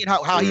just seeing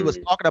how he was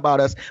talking about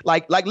us.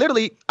 Like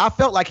literally, I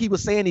felt like he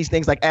was saying these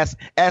things like as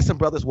some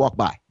brothers walk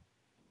by.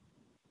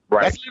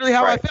 Right. That's literally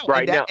how I felt.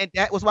 And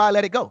that was why I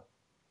let it go.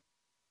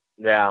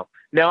 Yeah.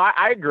 No,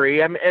 I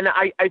agree. I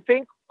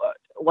think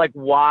like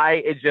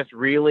why it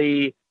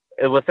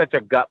was such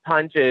a gut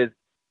punch is,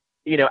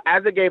 you know,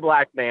 as a gay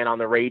black man on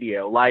the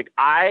radio, like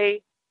I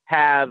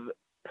have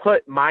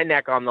put my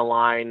neck on the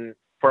line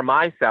for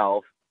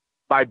myself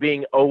by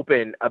being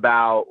open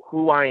about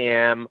who I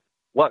am,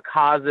 what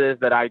causes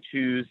that I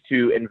choose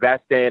to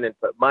invest in and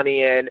put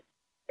money in.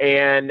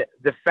 And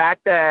the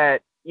fact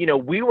that, you know,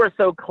 we were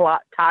so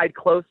tied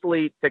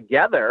closely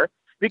together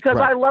because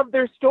I love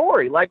their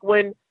story. Like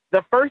when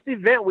the first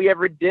event we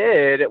ever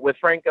did with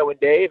Franco and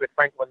Dave at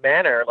Franklin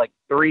Manor, like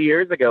 3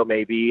 years ago,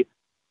 maybe,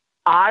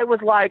 I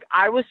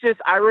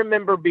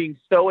remember being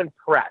so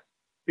impressed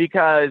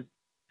because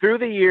through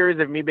the years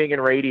of me being in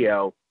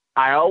radio,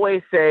 I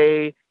always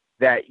say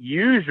that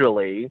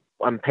usually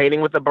I'm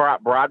painting with a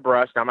broad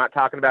brush. I'm not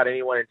talking about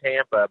anyone in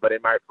Tampa, but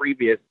in my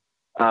previous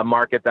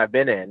markets I've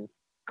been in,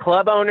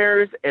 club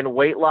owners and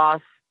weight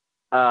loss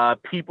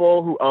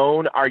people who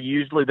own are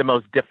usually the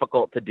most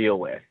difficult to deal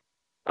with.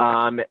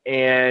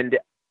 And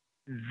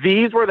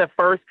these were the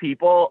first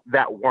people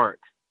that weren't.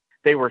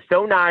 They were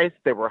so nice.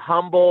 They were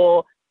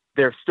humble.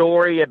 Their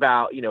story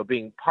about, you know,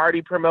 being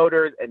party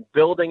promoters and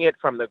building it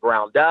from the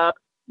ground up.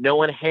 No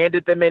one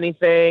handed them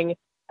anything.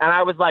 And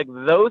I was like,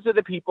 those are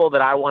the people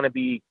that I want to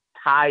be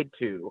tied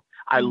to.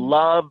 I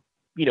love,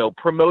 you know,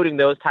 promoting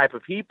those type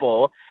of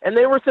people. And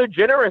they were so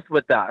generous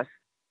with us.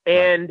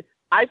 And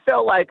I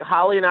felt like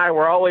Holly and I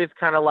were always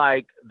kind of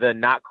like the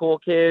not cool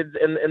kids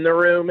in the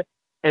room.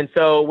 And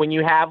so when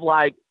you have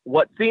like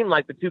what seemed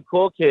like the two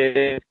cool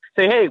kids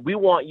say, hey, we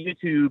want you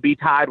to be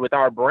tied with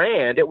our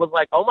brand, it was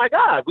like, oh my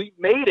God, we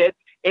made it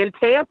in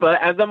Tampa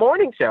as a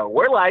morning show.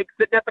 We're like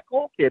sitting at the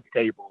cool kids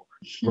table.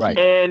 Right.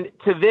 And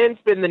to then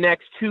spend the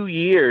next 2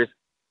 years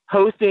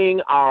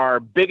hosting our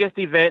biggest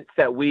events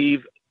that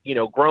we've, you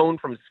know, grown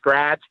from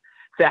scratch,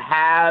 to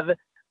have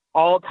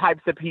all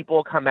types of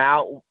people come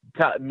out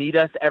to meet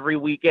us every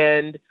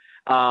weekend,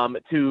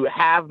 to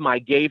have my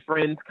gay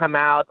friends come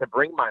out, to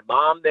bring my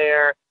mom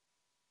there,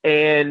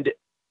 and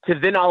to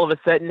then all of a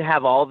sudden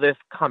have all this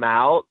come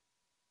out.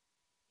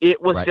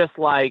 It was just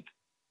like,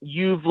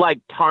 you've like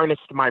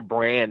tarnished my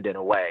brand in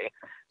a way,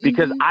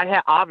 because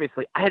I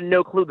had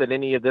no clue that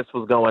any of this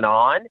was going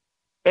on.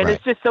 And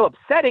it's just so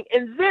upsetting.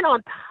 And then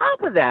on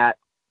top of that,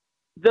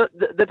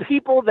 the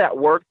people that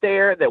work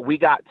there that we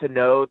got to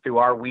know through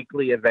our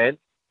weekly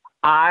events,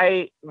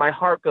 my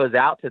heart goes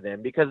out to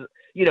them, because,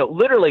 you know,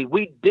 literally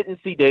we didn't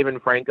see Dave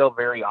and Franco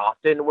very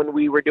often when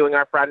we were doing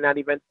our Friday night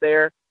events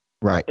there.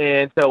 Right.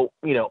 And so,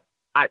 you know,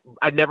 I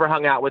never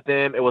hung out with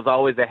them. It was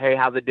always a, hey,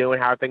 how's it doing?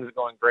 How are things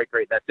going?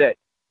 Great. That's it.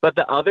 But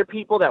the other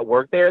people that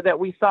work there that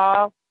we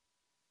saw,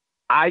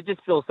 I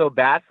just feel so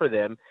bad for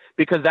them,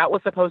 because that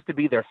was supposed to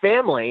be their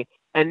family.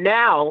 And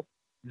now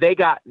they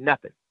got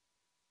nothing.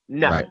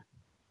 Right.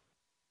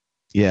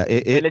 Yeah.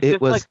 It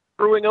just was like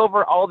screwing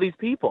over all these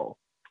people.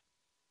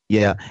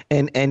 Yeah.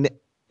 And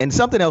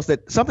something else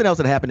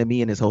that happened to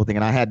me in this whole thing,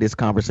 and I had this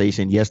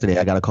conversation yesterday,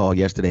 I got a call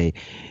yesterday,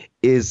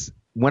 is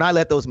when I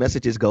let those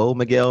messages go,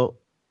 Miguel,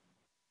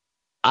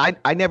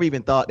 I never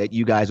even thought that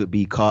you guys would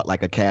be caught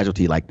like a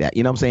casualty like that.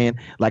 You know what I'm saying?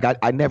 Like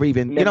I never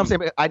even, you know what I'm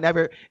saying? I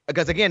never,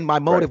 because again, my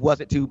motive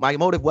wasn't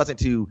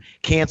to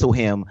cancel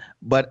him,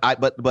 but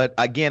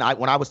again,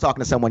 when I was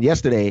talking to someone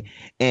yesterday,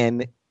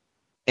 and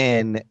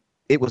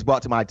it was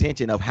brought to my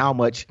attention of how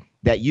much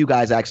that you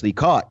guys actually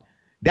caught,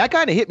 that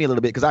kind of hit me a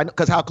little bit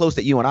because how close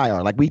that you and I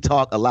are. Like we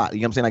talk a lot. You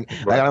know what I'm saying?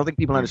 Like I don't think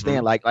people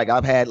understand. Like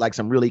I've had like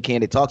some really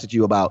candid talks with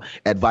you about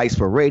advice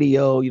for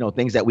radio. You know,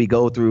 things that we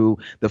go through.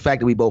 The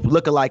fact that we both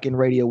look alike in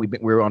radio.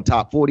 We're on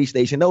top 40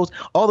 station. All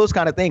those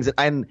kind of things.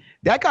 And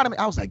that kind of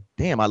I was like,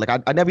 damn. I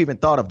never even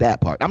thought of that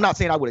part. I'm not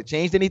saying I would have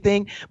changed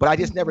anything, but I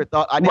just never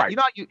thought. You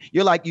know,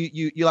 you're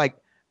like.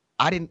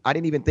 I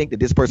didn't even think that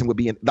this person would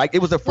be in, like,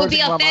 it was the first thing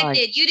in my mind.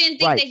 You didn't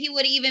think that he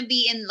would even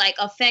be in, like,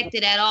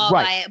 affected at all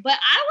by it. But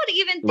I would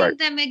even think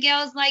that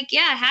Miguel's like,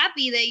 yeah,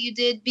 happy that you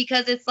did,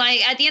 because it's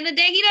like at the end of the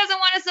day, he doesn't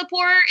want to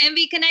support and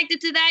be connected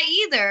to that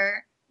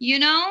either. You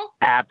know?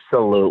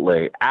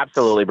 Absolutely,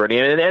 Brittany,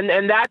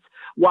 and that's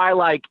why,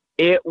 like,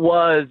 it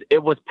was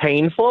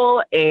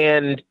painful.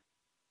 And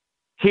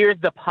here's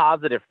the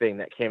positive thing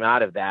that came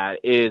out of that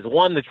is,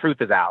 one, the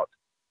truth is out.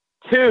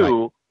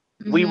 Two.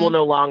 We will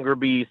no longer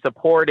be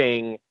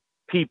supporting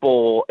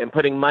people and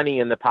putting money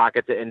in the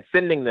pockets and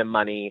sending them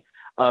money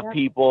of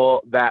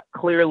people that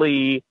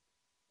clearly,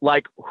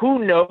 like, who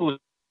knows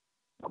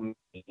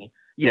me,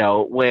 you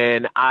know,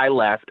 when I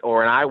left or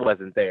when I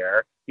wasn't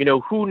there, you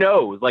know, who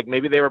knows? Like,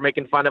 maybe they were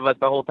making fun of us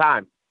the whole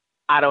time.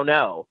 I don't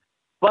know.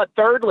 But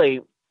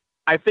thirdly,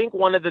 I think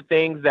one of the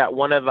things that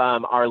one of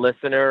our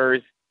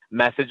listeners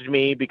messaged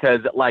me,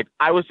 because, like,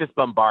 I was just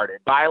bombarded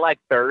by, like,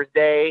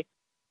 Thursday,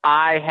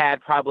 I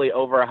had probably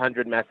over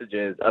 100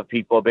 messages of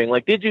people being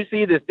like, did you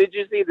see this? Did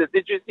you see this?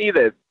 Did you see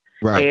this?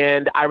 Right.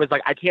 And I was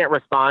like, I can't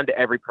respond to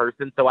every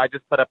person. So I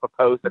just put up a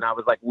post and I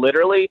was like,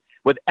 literally,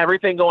 with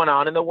everything going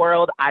on in the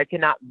world, I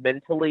cannot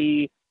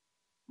mentally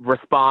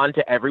respond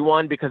to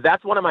everyone, because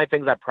that's one of my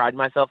things I pride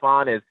myself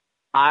on is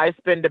I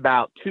spend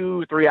about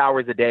 2-3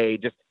 hours a day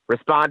just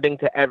responding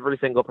to every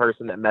single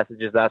person that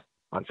messages us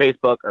on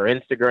Facebook or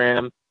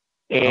Instagram.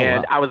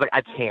 And I was like,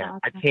 I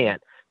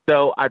can't.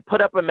 So I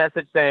put up a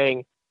message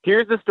saying,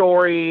 here's the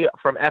story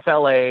from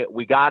FLA.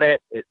 We got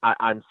it.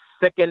 I'm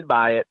sickened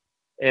by it.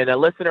 And a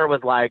listener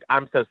was like,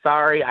 I'm so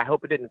sorry. I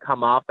hope it didn't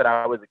come off that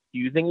I was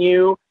accusing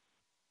you.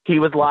 He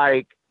was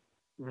like,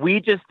 we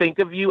just think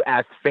of you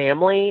as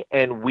family,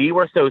 and we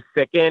were so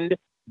sickened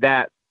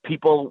that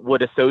people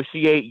would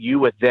associate you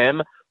with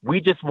them.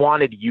 We just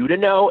wanted you to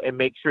know and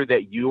make sure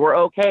that you were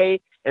okay.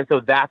 And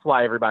so that's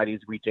why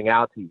everybody's reaching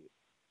out to you.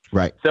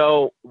 Right.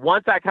 So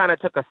once I kind of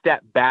took a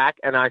step back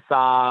and I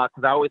saw,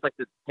 because I always like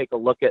to take a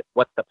look at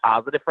what's the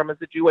positive from a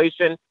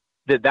situation,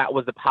 that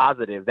was the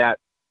positive. That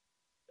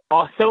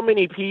so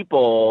many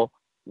people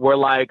were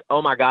like,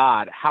 oh my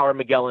God, how are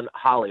Miguel and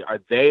Holly? Are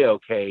they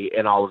okay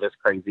in all of this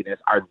craziness?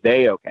 Are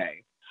they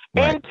okay?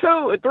 Right. And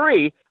 2,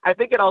 3, I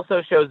think it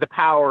also shows the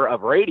power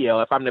of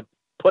radio. If I'm to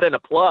put in a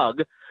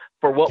plug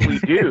for what we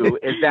do,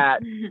 is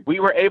that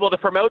we were able to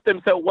promote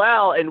them so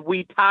well, and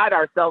we tied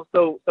ourselves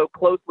so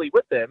closely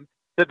with them.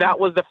 That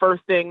was the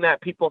first thing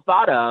that people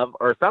thought of,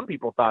 or some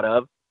people thought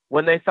of,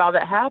 when they saw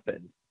that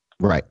happen.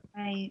 Right.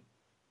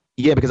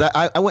 Yeah, because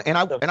I went and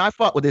I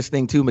fought with this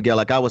thing too, Miguel.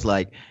 Like I was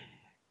like,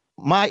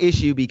 my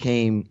issue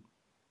became,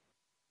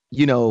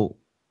 you know,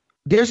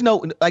 there's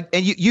no like,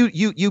 and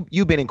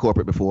you've been in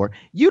corporate before.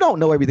 You don't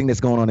know everything that's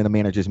going on in a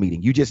manager's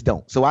meeting. You just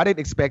don't. So I didn't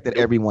expect that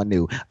everyone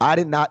knew. I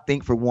did not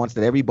think for once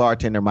that every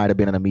bartender might have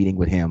been in a meeting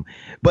with him.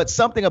 But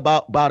something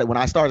about it, when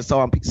I started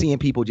seeing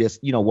people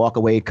just, you know, walk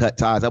away, cut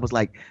ties, I was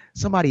like,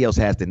 somebody else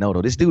has to know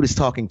though. This dude is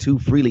talking too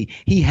freely.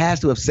 He has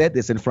to have said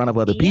this in front of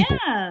other people.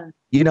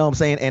 You know what I'm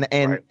saying?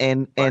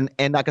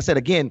 And like I said,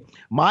 again,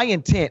 my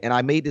intent, and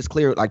I made this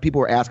clear, like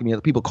people were asking me,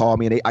 people called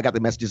me, and I got the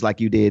messages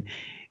like you did.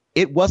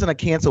 It wasn't a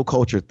cancel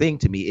culture thing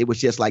to me. It was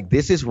just like,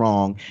 this is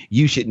wrong.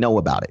 You should know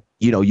about it.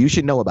 You know, you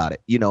should know about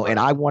it. You know, and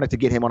I wanted to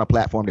get him on a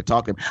platform to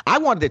talk to him. I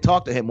wanted to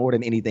talk to him more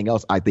than anything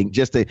else, I think,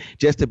 just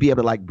to be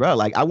able to, like, bro,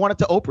 like I wanted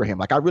to Oprah him.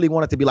 Like I really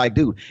wanted to be like,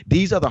 dude,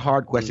 these are the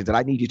hard questions that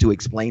I need you to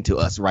explain to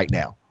us right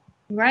now.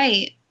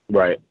 Right.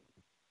 Yeah.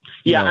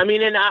 You know? I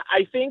mean, and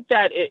I think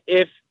that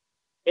if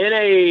in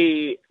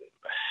a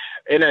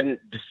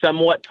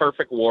somewhat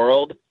perfect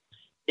world,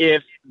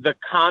 if the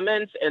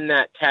comments in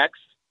that text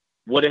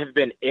would have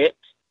been it,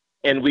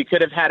 and we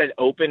could have had an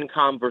open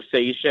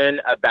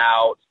conversation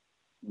about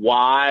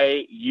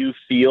why you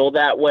feel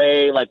that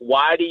way. Like,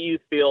 why do you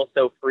feel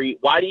so free?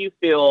 Why do you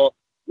feel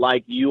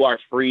like you are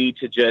free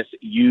to just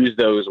use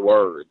those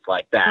words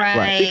like that?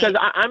 Right. Because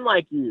I'm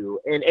like you,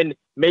 and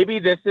maybe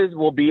this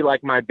will be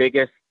like my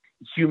biggest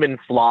human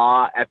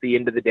flaw at the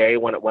end of the day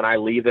when I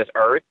leave this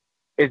earth,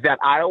 is that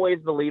I always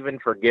believe in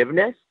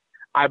forgiveness.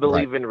 I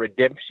believe in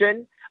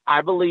redemption.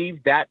 I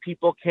believe that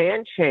people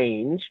can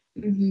change,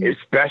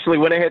 especially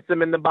when it hits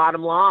them in the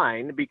bottom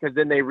line, because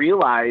then they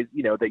realize,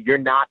 you know, that you're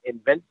not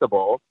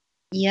invincible.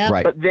 Yeah.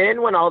 Right. But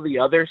then when all the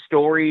other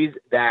stories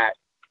that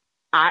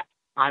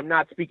I'm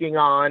not speaking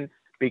on,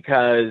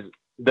 because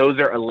those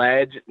are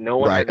alleged, no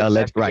one has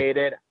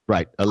investigated.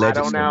 Right. I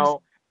don't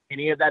know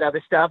any of that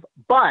other stuff.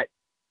 But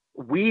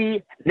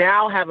we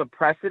now have a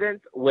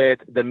precedent with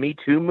the Me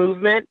Too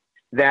movement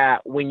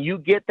that when you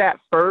get that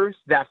first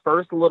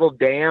little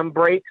dam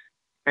breaks,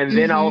 and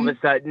then all of a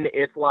sudden,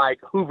 it's like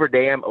Hoover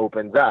Dam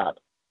opens up.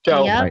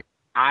 So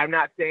I'm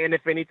not saying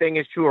if anything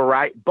is true or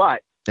right,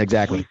 but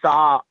exactly, we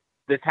saw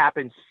This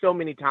happened so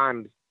many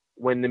times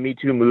when the Me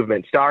Too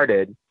movement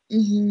started.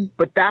 Mm-hmm.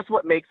 But that's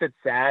what makes it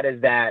sad,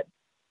 is that,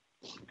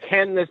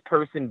 can this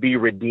person be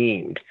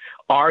redeemed?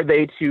 Are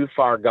they too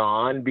far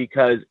gone?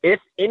 Because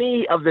if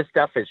any of this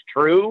stuff is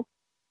true,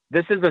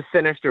 this is a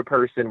sinister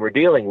person we're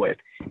dealing with.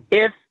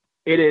 If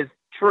it is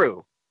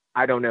true,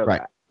 I don't know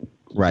that.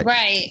 Right.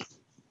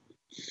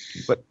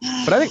 But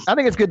I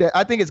think it's good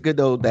I think it's good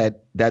though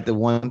that the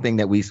one thing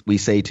that we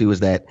say too is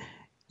that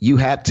you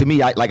have, to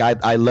me,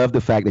 I love the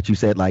fact that you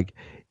said, like,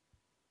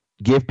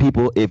 give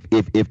people,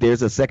 if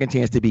there's a second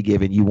chance to be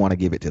given, you want to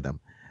give it to them.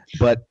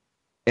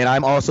 And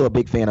I'm also a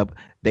big fan of,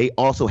 they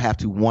also have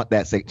to want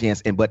that second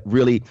chance, but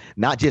really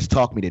not just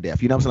talk me to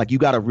death. You know what I'm saying? Like, you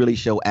got to really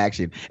show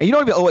action, and you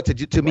don't even owe it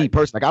to me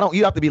personally. Like,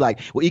 you have to be like,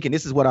 well, Ekin,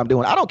 this is what I'm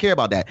doing. I don't care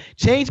about that.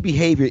 Change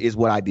behavior is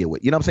what I deal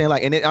with. You know what I'm saying?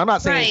 Like, and I'm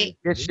not saying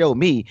just show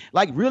me,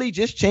 like, really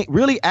just change,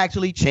 really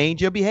actually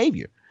change your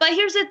behavior. But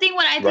here's the thing,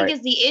 what I think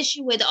is the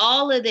issue with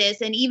all of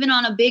this, and even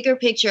on a bigger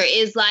picture,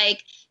 is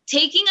like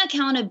taking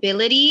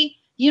accountability,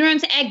 you know what I'm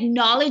saying?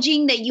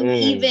 Acknowledging that you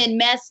even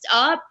messed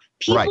up.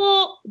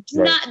 People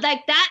do not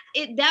like that.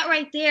 That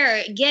right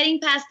there,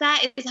 getting past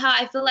that is how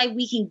I feel like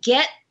we can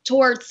get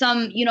towards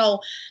some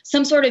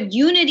sort of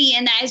unity.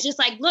 And that is just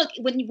like, look,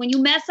 when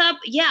you mess up,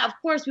 yeah, of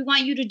course we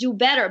want you to do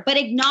better, but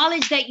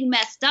acknowledge that you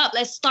messed up.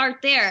 Let's start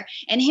there.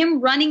 And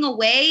him running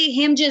away,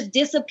 him just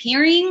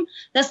disappearing,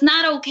 that's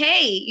not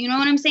okay. You know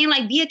what I'm saying?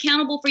 Like, be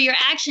accountable for your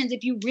actions.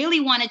 If you really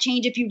want to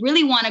change, if you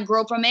really want to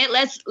grow from it,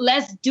 let's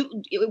do.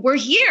 We're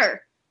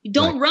here.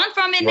 Don't run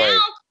from it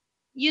now.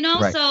 You know,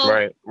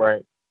 so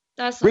right.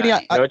 That's really,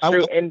 right. No, it's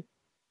true. And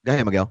go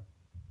ahead, Miguel.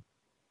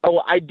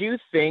 Oh, I do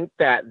think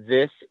that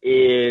this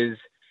is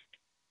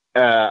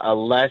a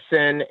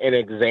lesson, an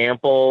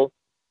example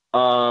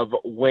of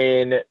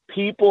when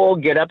people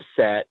get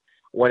upset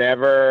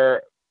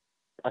whenever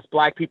us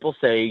Black people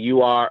say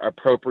you are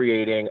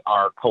appropriating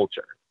our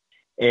culture.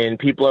 And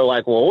people are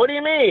like, well, what do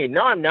you mean?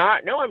 No, I'm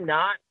not. No, I'm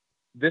not.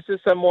 This is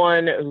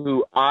someone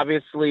who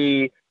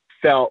obviously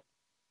felt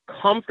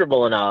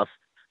comfortable enough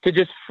to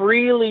just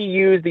freely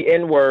use the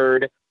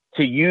N-word,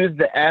 to use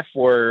the F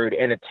word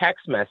in a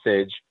text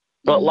message.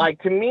 But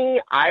like, to me,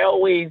 I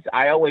always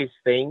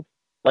think,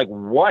 like,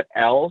 what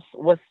else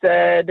was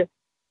said?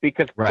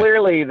 Because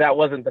clearly that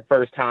wasn't the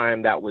first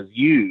time that was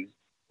used.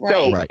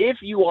 So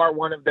if you are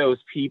one of those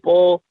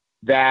people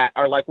that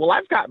are like, well,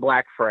 I've got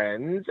Black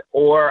friends,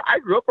 or I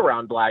grew up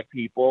around Black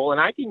people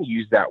and I can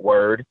use that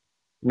word.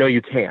 No,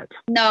 you can't.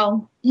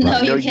 No, you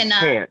cannot.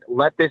 Can't.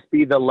 Let this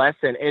be the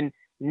lesson. And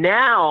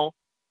now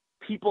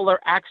people are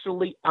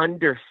actually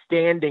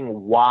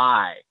understanding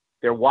why.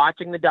 They're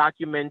watching the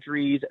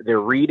documentaries,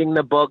 they're reading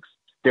the books,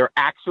 they're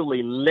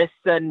actually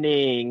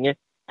listening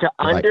to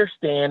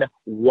understand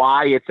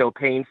why it's so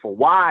painful.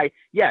 Why?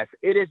 Yes,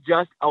 it is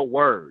just a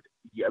word,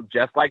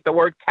 just like the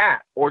word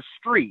cat or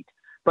street,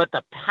 but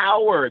the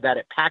power that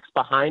it packs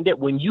behind it,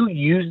 when you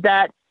use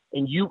that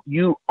and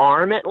you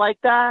arm it like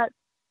that,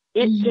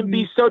 it can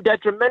be so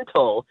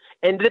detrimental.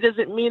 And that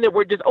doesn't mean that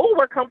we're just,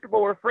 we're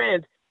comfortable, we're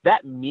friends.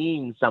 That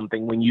means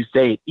something when you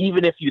say it,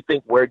 even if you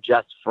think we're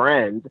just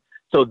friends.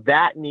 So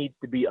that needs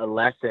to be a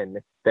lesson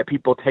that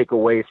people take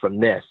away from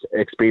this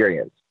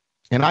experience.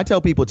 And I tell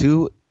people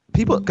too,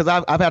 because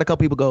I've had a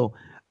couple people go,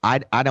 I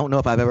don't know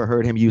if I've ever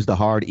heard him use the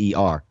hard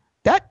ER.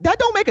 That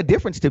don't make a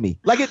difference to me.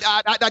 Like,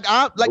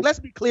 let's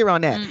be clear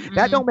on that.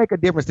 That don't make a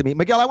difference to me.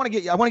 Miguel, I want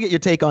to get your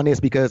take on this,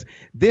 because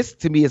this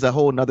to me is a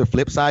whole nother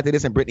flip side to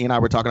this. And Brittany and I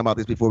were talking about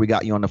this before we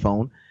got you on the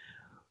phone.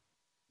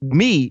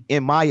 Me,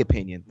 in my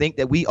opinion, think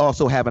that we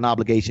also have an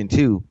obligation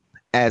too,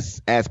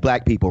 as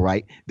Black people,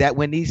 right? That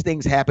when these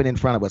things happen in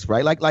front of us,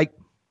 right? Like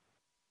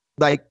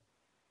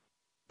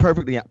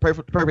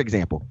perfect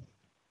example.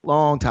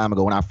 Long time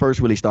ago, when I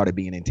first really started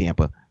being in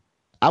Tampa,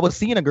 I was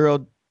seeing a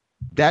girl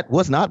that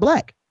was not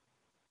Black.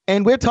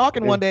 And we're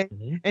talking one day,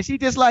 and she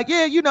just like,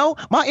 yeah, you know,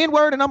 my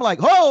N-word. And I'm like,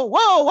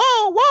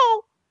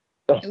 whoa.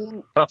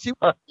 And she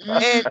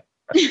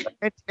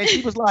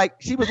was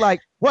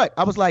like, what?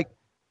 I was like,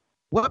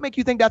 what make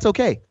you think that's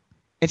okay?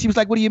 And she was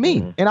like, what do you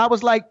mean? And I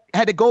was like,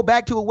 had to go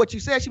back to what you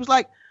said. She was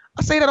like,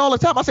 I say that all the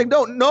time. I say,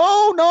 no.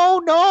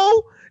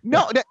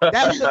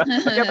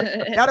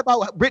 That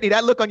about Brittany,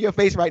 that look on your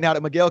face right now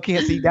that Miguel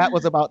can't see, that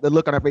was about the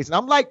look on her face. And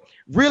I'm like,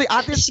 really?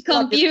 I just She's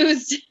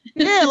confused.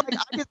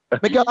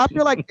 Miguel, I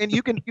feel like, and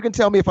you can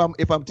tell me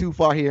if I'm too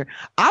far here.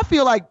 I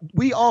feel like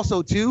we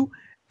also too,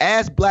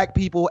 as Black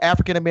people,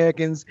 African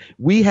Americans,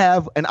 we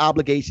have an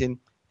obligation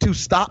to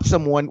stop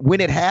someone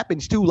when it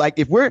happens too. Like,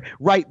 if we're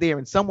right there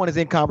and someone is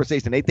in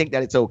conversation, they think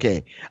that it's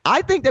okay.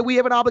 I think that we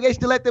have an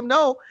obligation to let them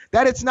know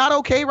that it's not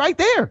okay right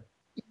there.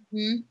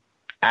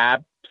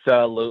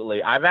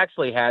 Absolutely. I've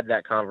actually had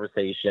that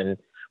conversation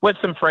with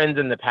some friends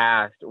in the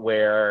past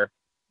where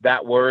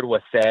that word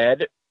was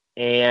said,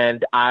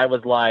 and I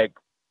was like,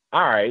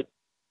 all right,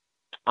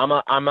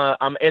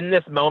 I'm in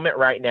this moment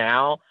right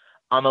now.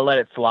 I'm gonna let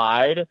it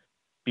slide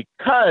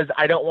because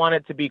I don't want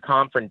it to be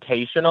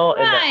confrontational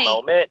in that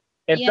moment.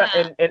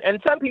 And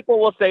some people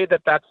will say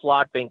that that's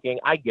flawed thinking.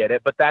 I get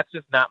it, but that's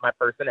just not my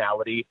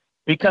personality,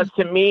 because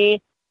to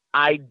me,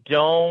 I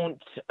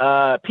don't,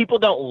 people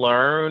don't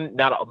learn,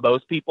 not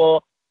most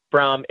people,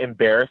 from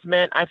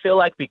embarrassment. I feel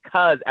like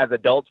because as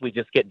adults, we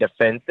just get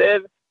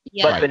defensive.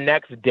 Yeah. But the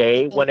next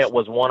day when it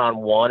was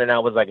one-on-one and I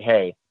was like,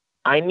 hey,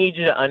 I need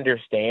you to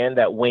understand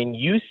that when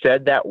you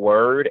said that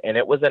word and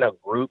it was in a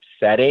group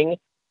setting,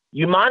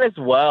 you might as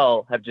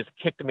well have just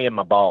kicked me in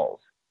my balls.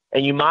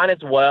 And you might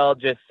as well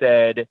just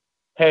said,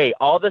 hey,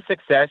 all the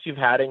success you've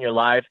had in your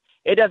life,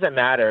 it doesn't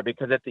matter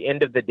because at the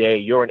end of the day,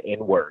 you're an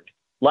N-word.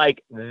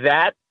 Like,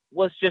 that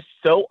was just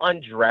so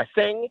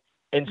undressing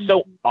and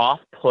so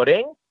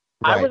off-putting.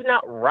 Right. I was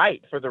not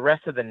right for the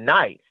rest of the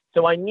night.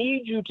 So I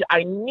need you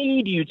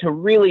to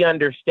really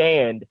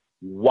understand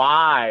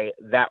why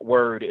that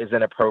word is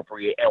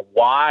inappropriate and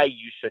why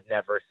you should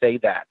never say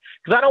that.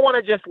 Because I don't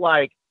want to just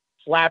like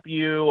slap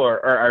you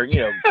or you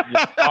know,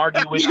 just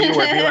argue with you or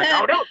be like,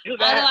 oh, don't do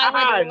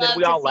that. And then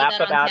we all laugh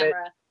about it.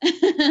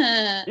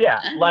 Yeah,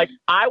 like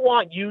I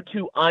want you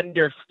to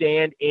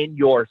understand in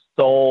your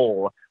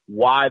soul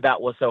why that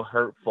was so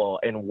hurtful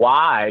and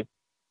why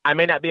I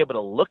may not be able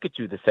to look at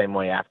you the same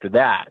way after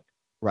that.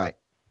 Right.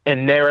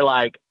 And they were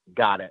like,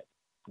 got it.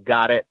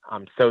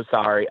 I'm so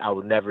sorry. I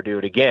will never do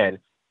it again.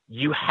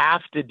 You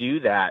have to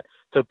do that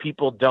so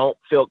people don't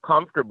feel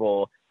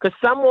comfortable, because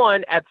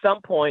someone at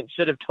some point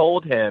should have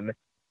told him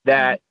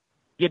that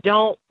you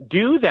don't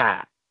do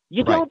that.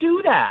 You don't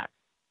do that.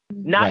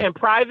 Not in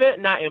private,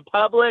 not in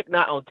public,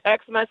 not on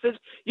text message.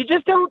 You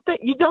just don't.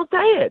 You don't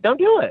say it. Don't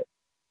do it.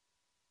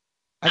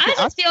 I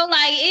just feel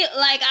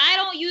like I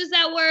don't use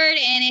that word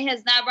and it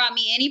has not brought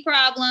me any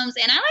problems,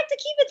 and I like to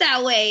keep it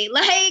that way.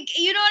 Like,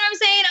 you know what I'm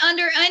saying?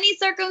 Under any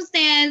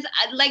circumstance,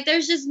 like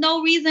there's just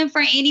no reason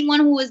for anyone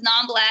who is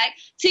non-Black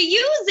to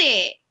use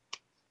it.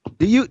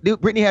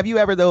 Brittany, have you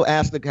ever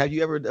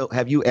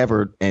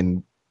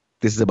and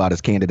this is about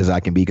as candid as I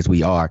can be because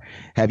we are,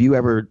 have you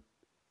ever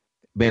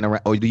been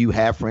around, or do you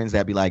have friends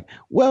that be like,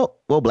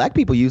 well, Black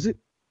people use it?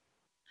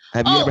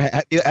 Have you ever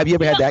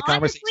had that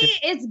conversation? Honestly,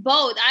 it's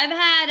both.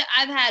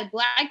 I've had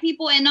Black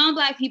people and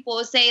non-Black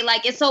people say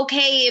like it's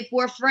okay if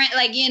we're friends,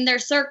 like in their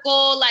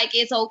circle, like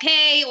it's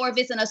okay, or if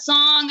it's in a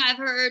song. I've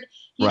heard,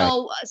 you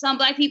know, some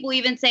Black people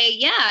even say,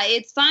 yeah,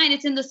 it's fine,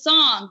 it's in the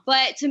song.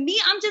 But to me,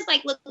 I'm just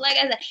like, look, like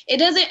I said,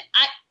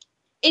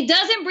 it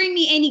doesn't bring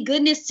me any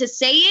goodness to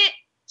say it.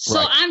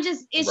 So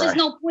it's just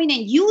no point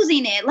in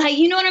using it. Like,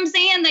 you know what I'm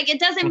saying? Like, it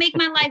doesn't make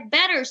my life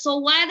better. So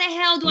why the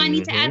hell do I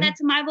need to add that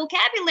to my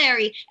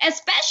vocabulary,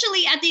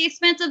 especially at the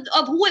expense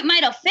of who it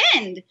might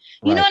offend?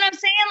 You know what I'm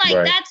saying? Like,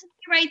 that's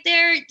right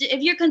there.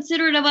 If you're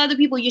considerate of other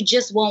people, you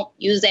just won't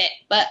use it.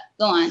 But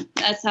go on.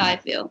 That's how I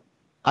feel.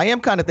 I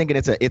am kind of thinking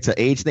it's an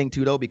age thing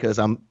too, though, because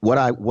what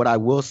I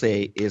will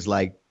say is,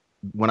 like,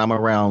 when I'm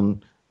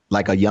around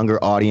like a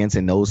younger audience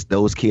and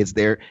those kids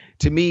there,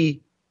 to me,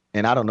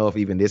 and I don't know if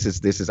even this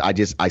is I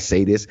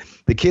say this,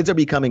 the kids are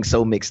becoming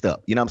so mixed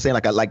up. You know what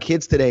I'm saying? Like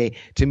kids today,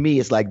 to me,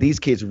 it's like these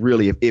kids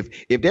really,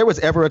 if there was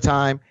ever a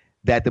time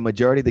that the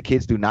majority of the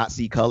kids do not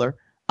see color,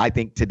 I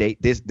think today,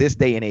 this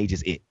day and age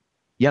is it.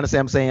 You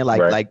understand what I'm saying?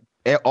 Like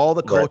all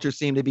the cultures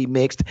seem to be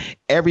mixed.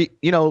 When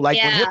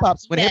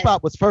hip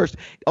hop was first,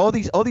 all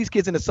these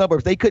kids in the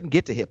suburbs, they couldn't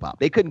get to hip hop.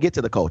 They couldn't get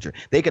to the culture.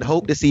 They could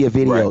hope to see a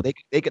video.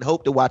 They could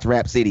hope to watch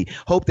Rap City,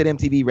 hope that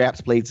MTV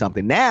Raps played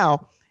something.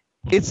 Now,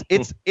 it's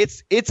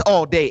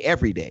all day,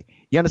 every day.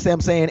 You understand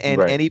what I'm saying?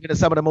 And even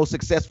some of the most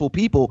successful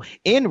people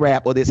in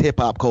rap or this hip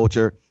hop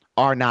culture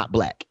are not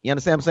Black. You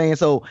understand what I'm saying?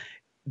 So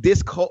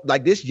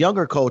this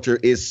younger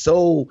culture is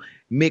so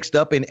mixed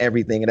up in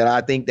everything, and that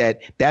I think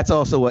that's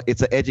also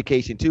it's an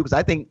education too, because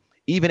I think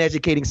even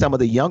educating some of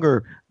the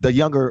younger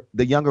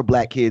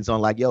Black kids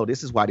on like, yo,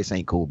 this is why this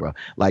ain't cool, bro.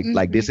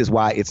 Like this is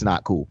why it's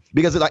not cool.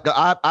 Because like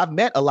I've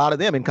met a lot of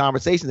them in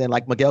conversations, and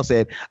like Miguel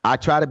said, I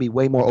try to be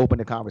way more open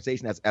to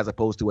conversation as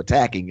opposed to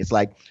attacking. It's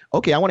like,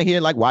 okay, I want to hear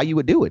like why you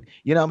would do it.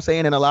 You know what I'm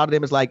saying? And a lot of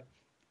them is like,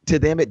 to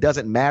them, it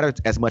doesn't matter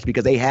as much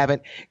because they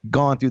haven't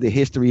gone through the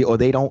history, or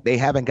they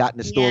haven't gotten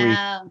the story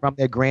from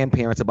their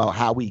grandparents about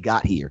how we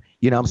got here.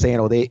 You know what I'm saying?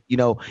 Or they,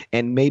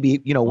 and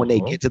maybe, when they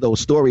get to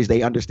those stories,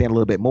 they understand a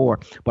little bit more.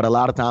 But a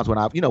lot of times when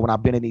I've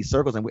been in these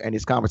circles and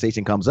this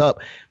conversation comes up,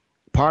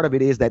 part of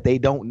it is that they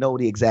don't know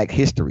the exact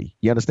history.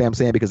 You understand what I'm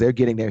saying? Because they're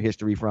getting their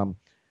history from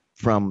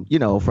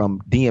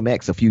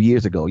DMX a few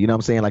years ago. You know what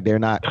I'm saying? Like they're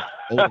not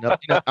old enough.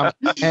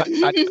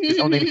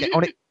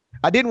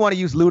 I didn't want to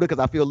use Luda because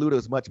I feel Luda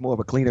is much more of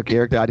a cleaner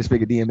character. I just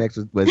figured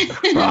DMX was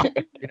you know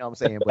what I'm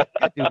saying? But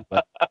I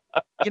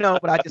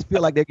just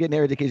feel like they're getting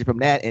their education from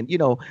that. And,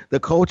 the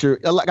culture,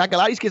 like a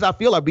lot of these kids I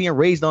feel are being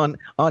raised on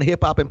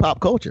hip hop and pop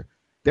culture.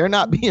 They're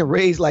not being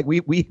raised like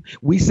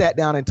we sat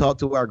down and talked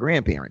to our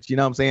grandparents. You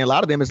know what I'm saying? A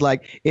lot of them is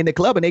like in the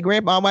club and their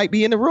grandma might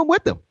be in the room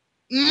with them.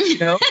 You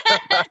know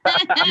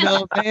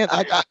what I'm saying?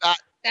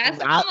 That's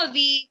gonna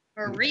be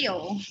for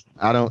real.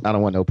 I don't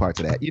want no parts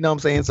of that. You know what I'm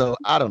saying? So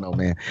I don't know,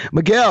 man.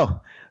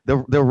 Miguel,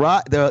 have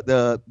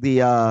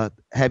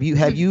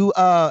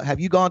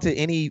you gone to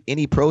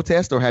any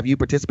protest, or have you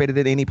participated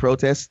in any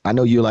protests? I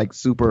know you're like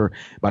super,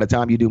 by the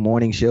time you do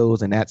morning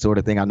shows and that sort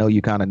of thing, I know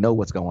you kind of know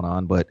what's going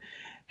on, but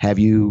have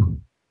you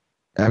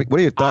I mean, what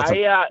are your thoughts? I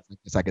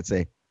guess I could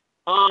say.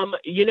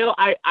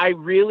 I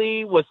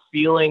really was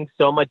feeling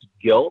so much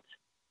guilt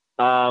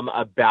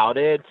about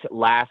it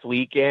last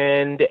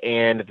weekend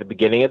and at the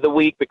beginning of the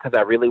week because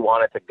I really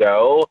wanted to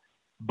go.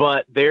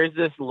 But there's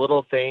this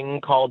little thing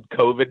called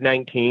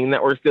COVID-19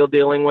 that we're still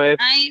dealing with.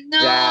 I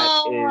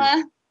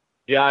know.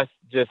 That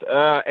is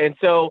and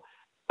so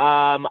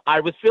I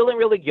was feeling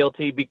really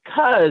guilty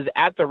because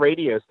at the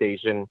radio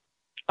station,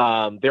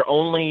 they're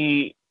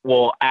only,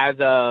 as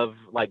of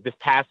like this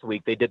past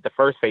week, they did the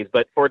first phase.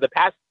 But for the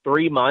past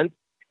 3 months,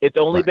 it's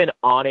only been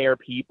on-air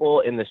people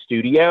in the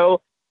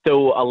studio.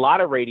 So a lot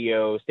of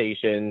radio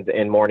stations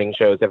and morning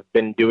shows have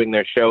been doing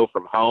their show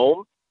from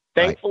home.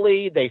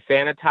 Thankfully, they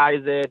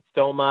sanitize it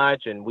so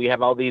much, and we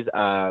have all these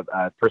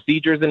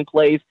procedures in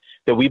place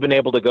that we've been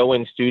able to go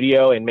in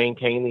studio and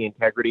maintain the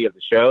integrity of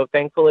the show,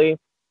 thankfully.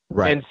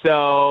 Right.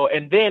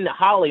 And then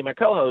Holly, my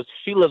co-host,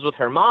 she lives with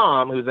her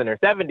mom, who's in her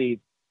 70s,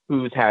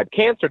 who's had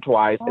cancer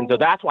twice. And so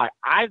that's why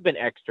I've been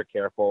extra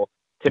careful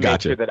to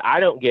make sure that I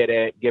don't give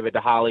it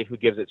to Holly, who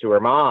gives it to her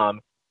mom.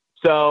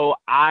 So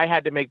I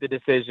had to make the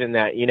decision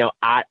that,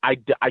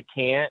 I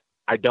can't,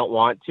 I don't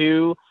want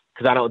to,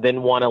 because I don't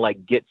then want to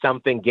like get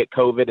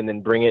COVID and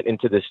then bring it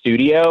into the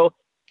studio.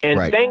 And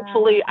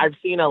thankfully, I've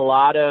seen a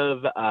lot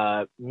of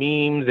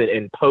memes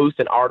and posts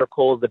and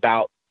articles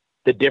about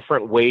the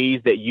different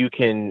ways that you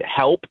can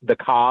help the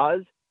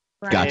cause.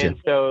 Right. Gotcha. And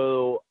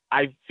so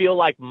I feel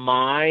like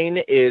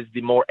mine is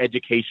the more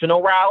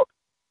educational route.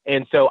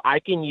 And so I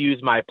can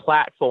use my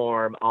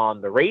platform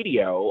on the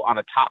radio on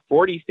a top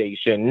 40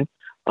 station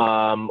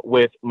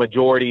with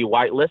majority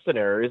white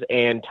listeners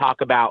and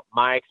talk about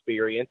my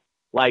experience.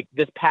 Like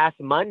this past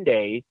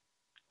Monday,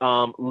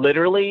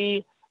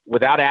 literally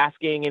without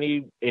asking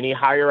any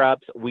higher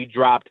ups, we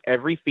dropped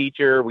every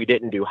feature. We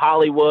didn't do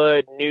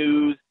Hollywood,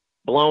 news,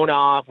 blown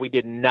off. We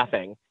did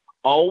nothing.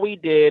 All we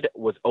did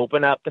was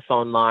open up the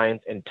phone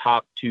lines and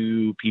talk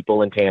to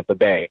people in Tampa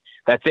Bay.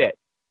 That's it.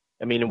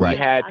 I mean, we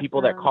had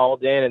people that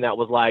called in and that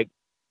was like,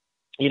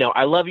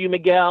 I love you,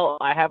 Miguel.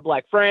 I have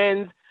black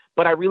friends,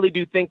 but I really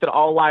do think that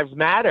all lives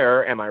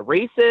matter. Am I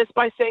racist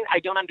by saying I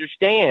don't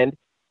understand?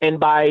 And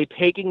by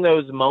taking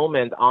those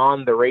moments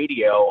on the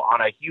radio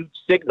on a huge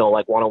signal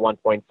like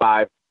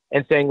 101.5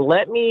 and saying,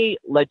 let me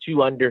let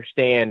you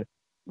understand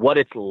what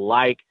it's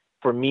like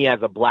for me as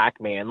a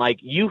black man. Like,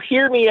 you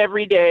hear me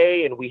every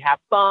day and we have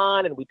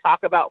fun and we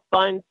talk about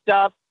fun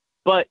stuff.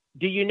 But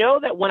do you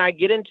know that when I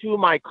get into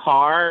my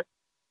car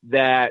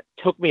that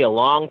took me a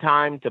long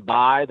time to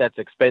buy, that's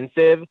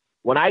expensive,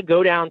 when I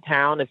go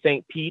downtown to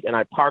St. Pete and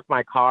I park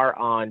my car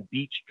on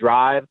Beach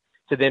Drive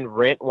to then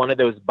rent one of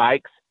those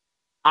bikes,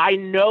 I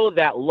know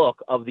that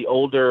look of the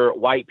older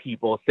white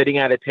people sitting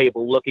at a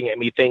table looking at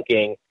me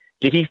thinking,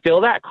 did he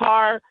steal that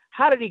car?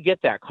 How did he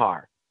get that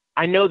car?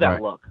 I know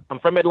that look. I'm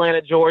from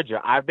Atlanta,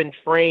 Georgia. I've been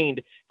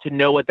trained to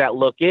know what that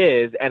look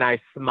is, and I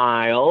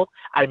smile.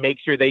 I make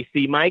sure they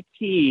see my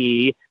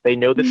key. They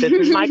know that this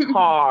is my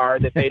car,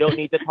 that they don't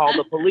need to call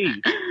the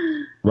police.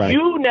 Right.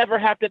 You never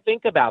have to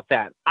think about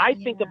that. I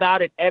think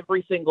about it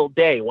every single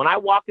day. When I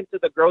walk into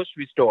the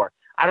grocery store,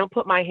 I don't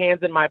put my hands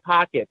in my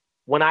pockets.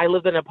 When I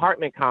lived in an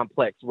apartment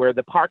complex where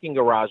the parking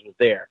garage was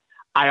there,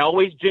 I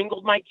always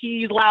jingled my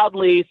keys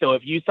loudly. So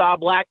if you saw a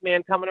black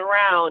man coming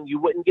around, you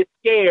wouldn't get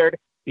scared,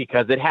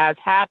 because it has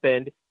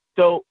happened.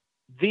 So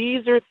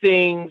these are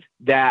things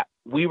that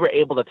we were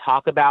able to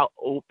talk about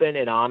open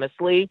and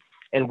honestly.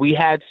 And we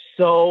had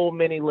so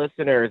many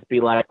listeners be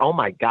like, oh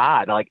my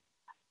God, like,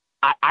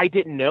 I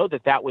didn't know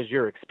that was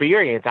your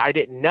experience. I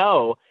didn't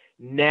know.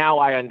 Now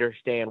I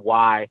understand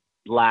why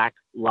Black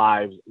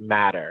Lives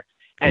Matter.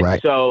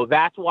 And so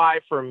that's why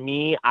for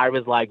me, I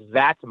was like,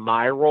 that's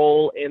my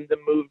role in the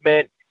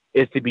movement,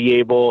 is to be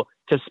able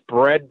to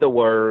spread the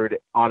word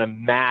on a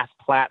mass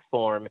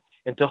platform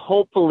and to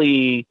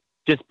hopefully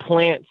just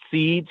plant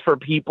seeds for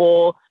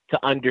people to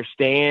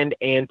understand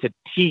and to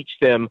teach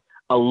them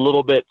a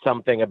little bit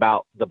something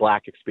about the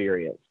Black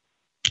experience.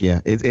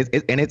 Yeah,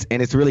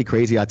 it's really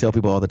crazy. I tell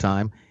people all the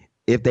time,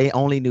 if they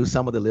only knew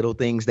some of the little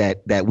things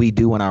that we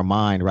do in our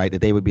mind, right,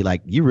 that they would be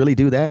like, you really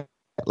do that?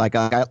 Like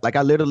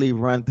I literally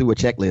run through a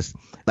checklist.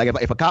 Like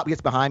if a cop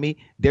gets behind me,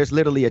 there's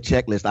literally a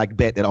checklist I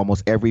bet that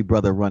almost every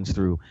brother runs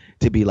through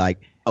to be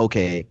like,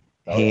 okay,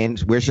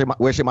 hands, where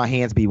should my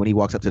hands be when he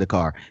walks up to the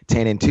car?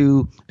 10 and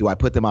 2. Do I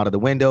put them out of the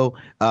window?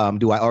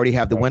 Do I already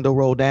have the window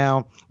rolled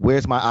down?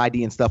 Where's my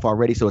ID and stuff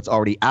already? So it's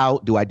already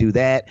out. Do I do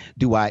that?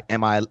 Do I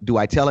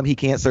tell him he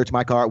can't search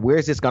my car?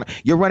 Where's this gonna?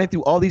 You're running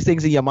through all these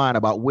things in your mind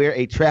about where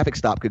a traffic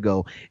stop could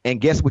go, and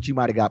guess what you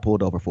might have got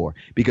pulled over for?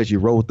 Because you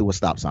rolled through a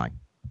stop sign.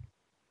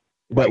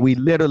 But we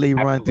literally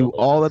run through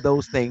all of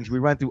those things. We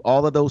run through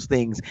all of those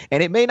things.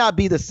 And it may not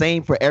be the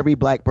same for every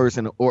black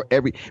person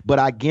but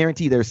I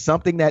guarantee there's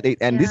something that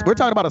we're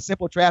talking about a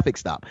simple traffic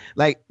stop.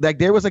 Like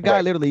there was a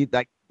guy literally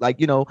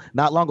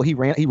not long ago,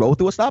 he rolled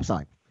through a stop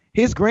sign.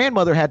 His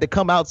grandmother had to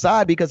come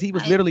outside because he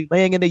was literally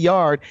laying in the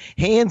yard,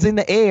 hands in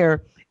the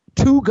air,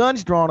 2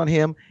 guns drawn on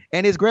him.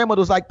 And his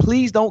grandmother was like,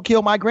 please don't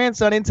kill my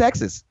grandson in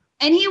Texas.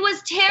 And he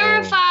was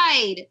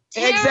terrified.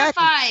 Terrified.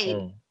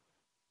 Exactly.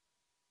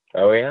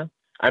 Oh yeah.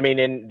 I mean,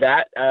 in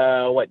that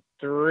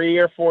 3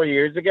 or 4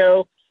 years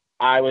ago,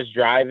 I was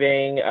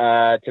driving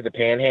to the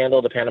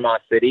Panhandle, to Panama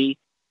City,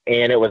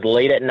 and it was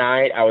late at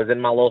night. I was in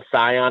my little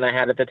Scion I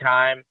had at the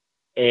time,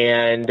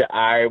 and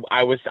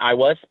I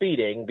was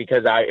speeding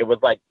because it was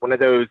like one of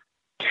those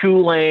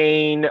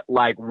 2-lane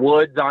like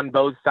woods on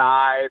both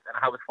sides, and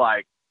I was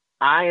like,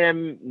 I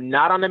am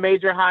not on the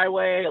major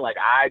highway. Like,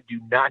 I do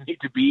not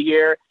need to be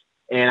here.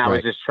 And I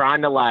was just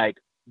trying to like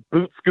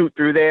boot scoot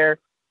through there.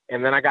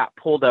 And then I got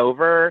pulled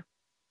over.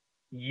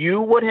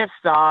 You would have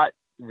thought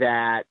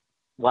that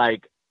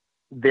like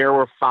there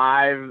were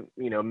 5,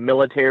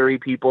 military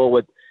people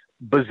with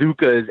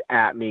bazookas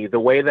at me. The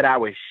way that I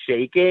was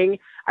shaking,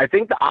 I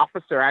think the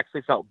officer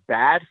actually felt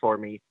bad for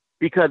me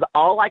because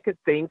all I could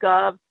think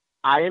of,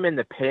 I am in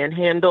the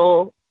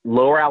Panhandle,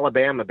 Lower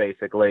Alabama,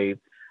 basically.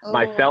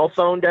 My cell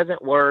phone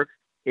doesn't work.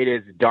 It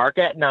is dark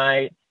at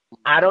night.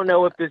 I don't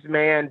know if this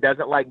man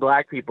doesn't like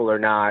black people or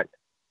not.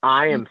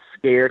 I am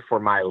scared for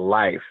my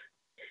life.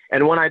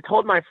 And when I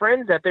told my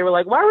friends that, they were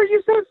like, why were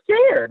you so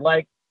scared?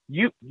 Like,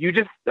 you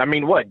just, I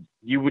mean, what?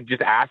 You would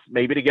just ask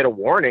maybe to get a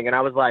warning. And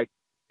I was like,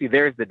 see,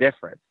 there's the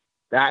difference.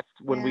 That's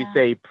when we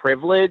say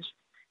privilege.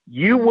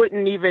 You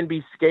wouldn't even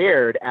be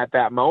scared at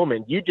that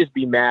moment. You'd just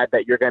be mad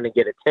that you're going to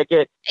get a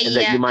ticket and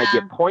that you might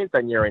get points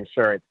on your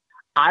insurance.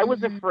 I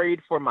was afraid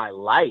for my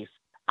life.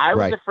 I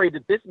was afraid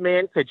that this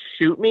man could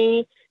shoot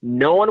me.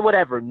 No one would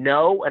ever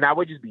know. And I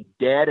would just be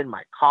dead in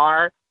my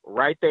car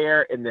right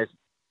there in this,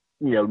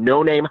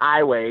 no-name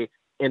highway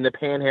in the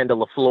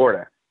Panhandle of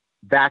Florida.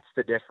 That's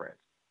the difference.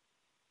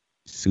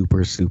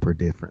 Super, super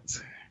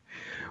difference.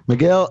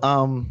 Miguel,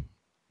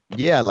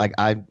 like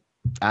I'm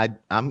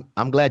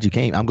glad you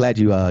came. I'm glad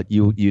you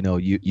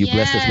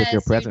blessed us with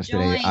your presence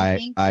today.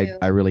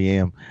 I really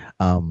am.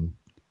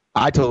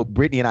 I told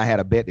Brittany and I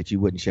had a bet that you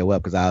wouldn't show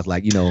up because I was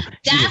like, I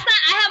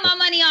had my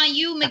money on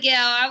you,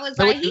 Miguel. I was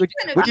like, he's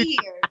gonna be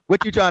here.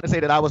 What you trying to say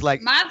that I was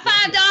like? My $5,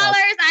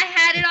 I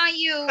had it on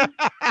you.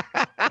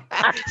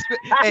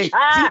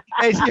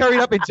 She hurried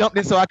up and jumped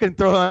in so I couldn't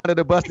throw her under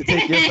the bus to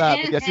take your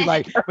side because she's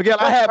like, Miguel,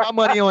 I had my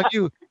money on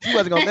you. She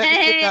wasn't gonna let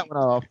me get that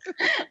one off.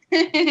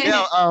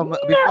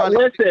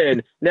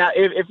 Listen, now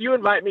if you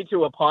invite me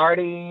to a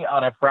party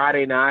on a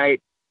Friday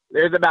night,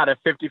 there's about a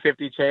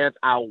 50-50 chance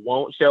I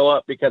won't show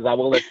up because I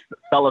will have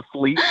fell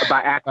asleep by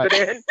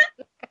accident.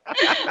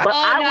 But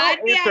I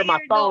will answer my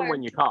phone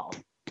when you call.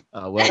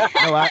 I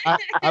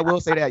will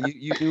say that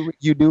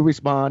you do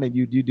respond and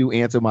you do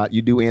answer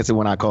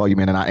when I call you,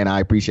 man, and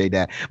I appreciate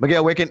that.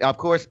 Miguel, where can, of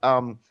course,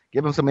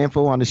 give them some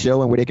info on the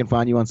show and where they can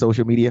find you on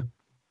social media.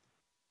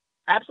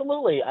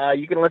 Absolutely.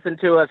 You can listen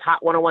to us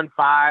Hot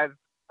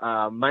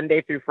 101.5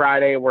 Monday through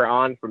Friday. We're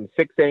on from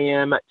 6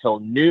 a.m. till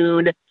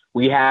noon.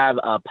 We have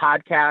a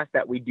podcast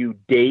that we do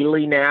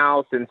daily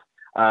now since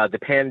the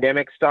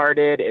pandemic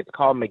started. It's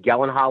called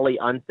Miguel and Holly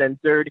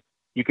Uncensored.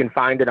 You can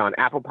find it on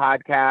Apple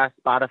Podcasts,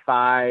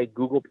 Spotify,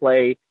 Google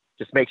Play.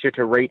 Just make sure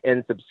to rate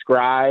and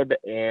subscribe.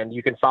 And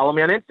you can follow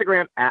me on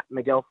Instagram at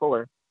Miguel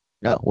Fuller.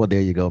 Oh, well, there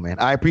you go, man.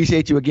 I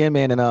appreciate you again,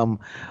 man. And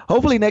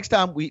hopefully next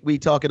time we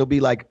talk, it'll be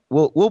like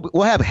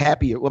we'll have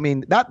happier. I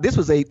mean, this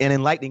was an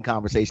enlightening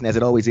conversation as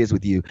it always is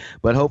with you.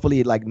 But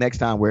hopefully, like next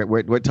time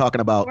we're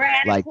talking about we're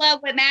at a club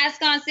with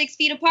masks on 6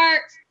 feet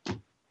apart.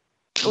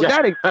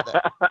 Really?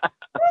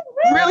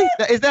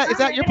 Is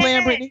that your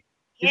plan, Brittany?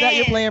 Is that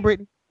your plan,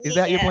 Brittany? Is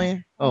that your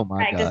plan? Oh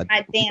my God!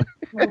 I dance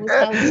moves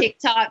on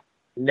TikTok.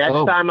 Next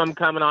time I'm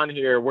coming on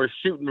here, we're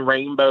shooting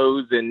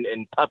rainbows and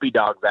puppy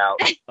dogs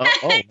out. Wow.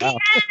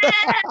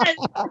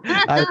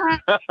 I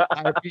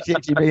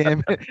appreciate you,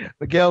 man.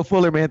 Miguel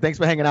Fuller, man. Thanks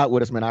for hanging out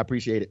with us, man. I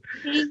appreciate it.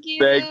 Thank you.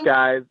 Thanks,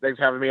 guys. Thanks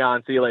for having me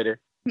on. See you later.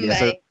 Yes,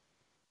 sir.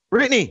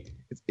 Brittany.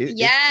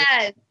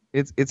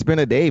 It's been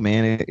a day,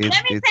 man. Let me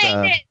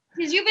say this,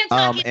 because you've been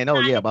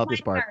talking about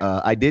this part.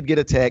 I did get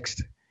a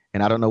text.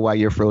 And I don't know why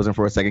you're frozen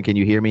for a second. Can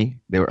you hear me?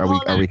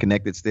 Are we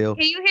connected still?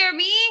 Can you hear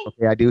me?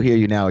 Okay, I do hear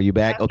you now. Are you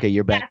back? Okay,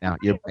 you're back now.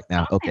 You're back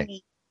now.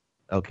 Okay,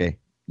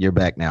 you're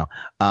back now.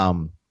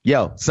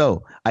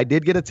 So I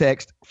did get a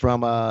text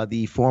from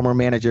the former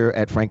manager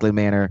at Franklin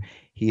Manor.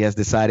 He has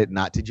decided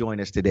not to join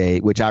us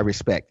today, which I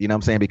respect. You know what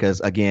I'm saying? Because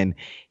again,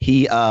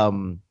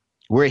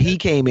 where he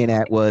came in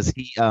at was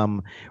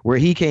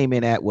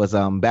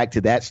back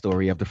to that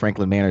story of the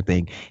Franklin Manor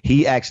thing.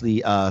 He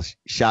actually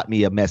shot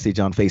me a message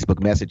on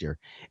Facebook Messenger,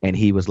 and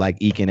he was like,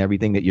 "Ekin,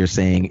 everything that you're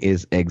saying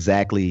is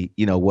exactly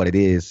what it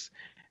is,"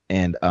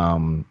 and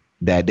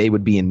that they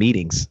would be in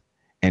meetings,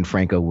 and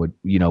Franco would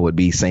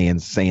be saying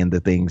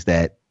the things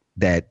that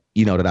I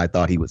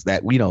thought he was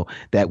that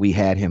we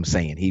had him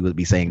saying. He would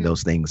be saying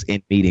those things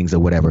in meetings or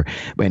whatever.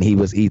 When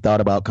he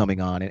thought about coming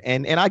on,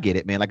 and I get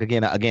it, man. Like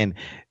again.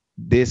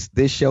 This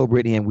show,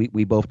 Brittany, and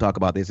we both talk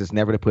about this. It's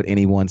never to put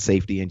anyone's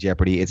safety in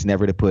jeopardy. It's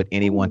never to put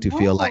anyone to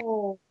feel like,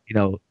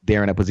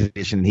 they're in a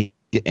position. He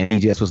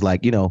just was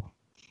like,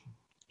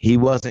 he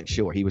wasn't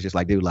sure. He was just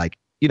like, dude,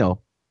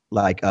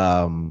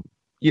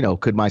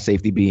 could my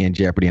safety be in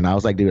jeopardy? And I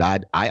was like, dude, I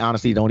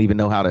honestly don't even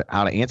know how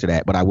to answer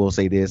that. But I will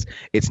say this: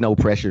 it's no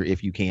pressure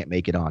if you can't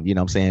make it on. You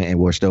know what I'm saying? And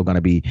we're still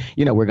gonna be,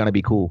 we're gonna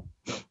be cool.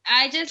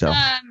 I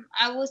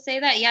will say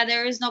that, yeah,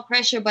 there is no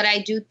pressure, but I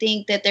do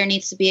think that there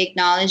needs to be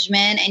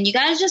acknowledgement, and you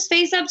guys just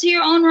face up to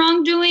your own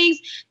wrongdoings.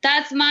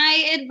 That's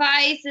my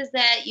advice, is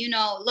that,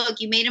 look,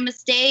 you made a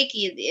mistake.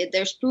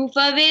 There's proof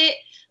of it.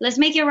 Let's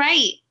make it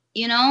right,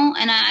 and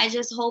I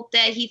just hope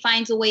that he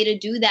finds a way to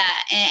do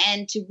that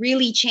and to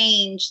really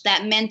change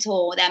that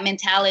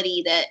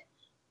mentality that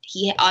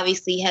he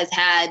obviously has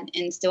had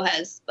and still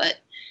has. But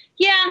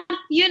yeah,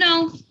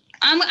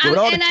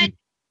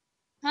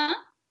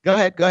 Go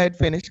ahead,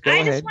 finish. Go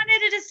ahead. I just wanted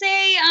to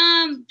say,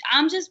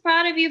 I'm just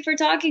proud of you for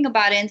talking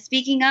about it and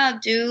speaking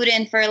up, dude,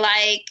 and for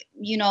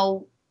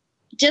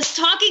just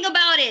talking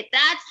about it.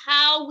 That's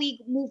how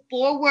we move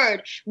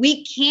forward.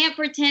 We can't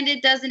pretend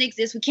it doesn't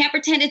exist. We can't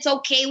pretend it's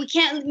okay. We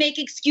can't make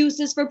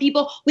excuses for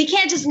people. We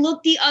can't just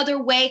look the other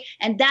way.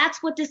 And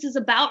that's what this is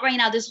about right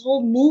now. This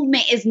whole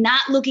movement is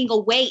not looking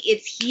away.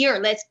 It's here.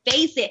 Let's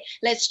face it.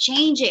 Let's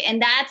change it.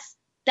 And that's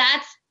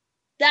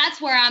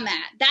where I'm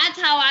at. That's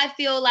how I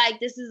feel like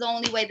this is the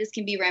only way this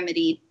can be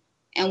remedied.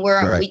 And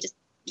we just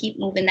keep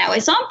moving that way.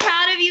 So I'm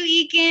proud of you,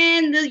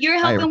 Ekin. You're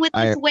helping with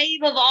this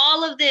wave of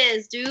all of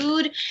this,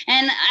 dude.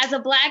 And as a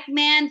Black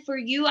man, for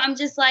you, I'm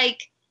just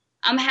like,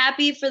 I'm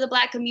happy for the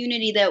Black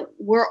community that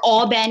we're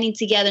all banding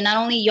together. Not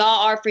only y'all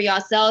are for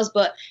yourselves,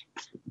 but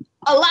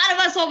a lot of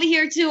us over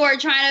here too are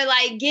trying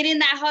to get in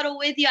that huddle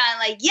with you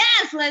and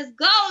yes, let's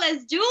go,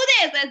 let's do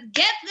this, let's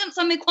get them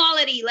some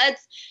equality,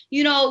 let's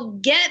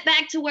get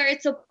back to where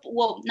it's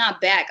not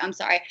back, I'm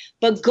sorry,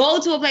 but go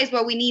to a place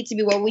where we need to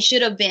be, where we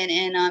should have been.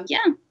 And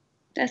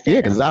that's it.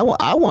 Yeah, because I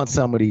want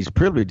some of these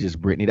privileges,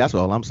 Brittany. That's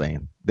all I'm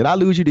saying. Did I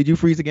lose you? Did you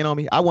freeze again on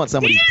me? I want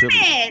some of these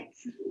privileges.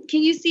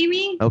 Can you see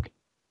me? Okay.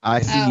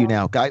 I see you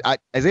now.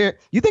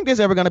 You think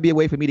there's ever going to be a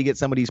way for me to get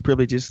some of these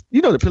privileges?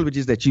 The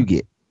privileges that you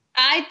get.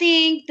 I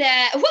think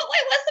that. Wait,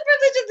 what's the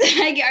privileges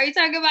that I get? Are you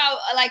talking about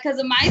because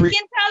of my skin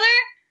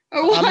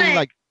color, or what? I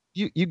mean,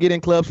 you get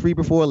in clubs free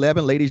before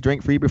 11, ladies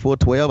drink free before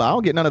 12. I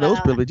don't get none of those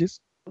privileges.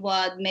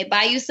 Well, may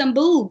buy you some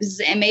boobs,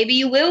 and maybe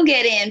you will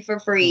get in for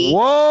free.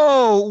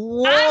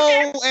 Whoa,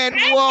 and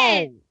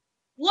whoa.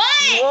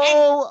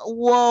 What?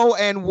 Whoa,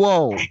 and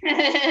whoa.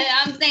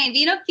 I'm saying,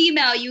 being a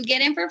female, you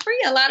get in for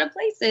free a lot of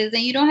places,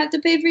 and you don't have to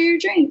pay for your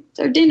drinks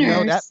or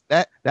dinners.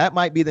 That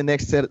might be the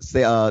next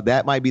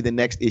that might be the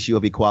next issue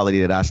of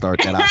equality that I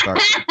start. No. Let's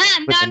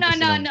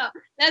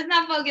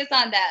not focus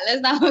on that.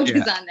 On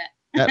that.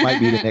 That might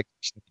be the next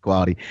issue of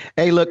equality.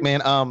 Hey, look,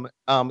 man. I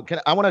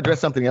want to address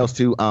something else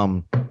too.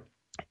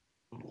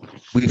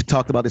 We've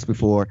talked about this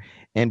before,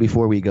 and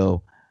before we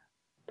go,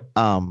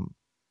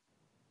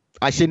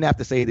 I shouldn't have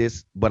to say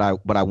this, but I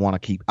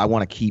want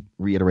to keep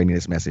reiterating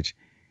this message.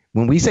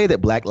 When we say that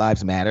Black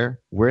lives matter,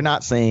 we're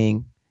not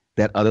saying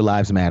that other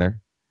lives matter.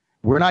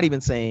 We're not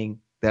even saying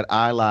that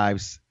our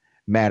lives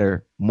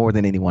matter more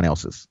than anyone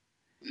else's.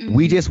 Mm-hmm.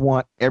 We just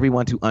want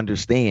everyone to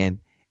understand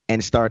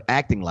and start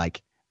acting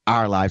like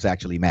our lives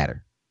actually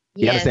matter.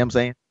 You understand what I'm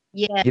saying?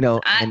 Yeah.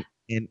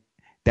 And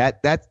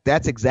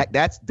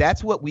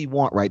that's what we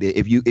want right there.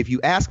 If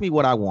you ask me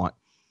what I want,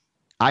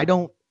 I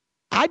don't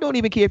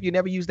even care if you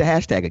never use the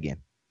hashtag again.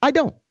 I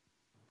don't.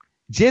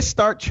 Just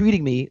start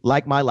treating me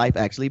like my life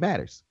actually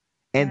matters.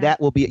 And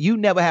that will be it. You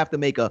never have to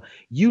make another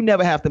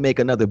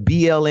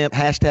BLM,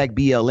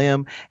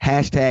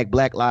 hashtag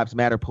Black Lives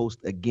Matter post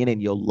again in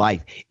your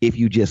life. If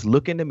you just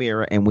look in the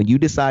mirror, and when you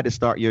decide to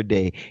start your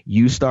day,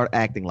 you start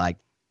acting like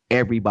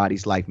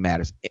everybody's life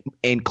matters,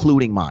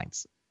 including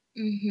mine's.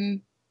 Mm-hmm.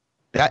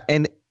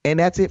 And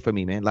that's it for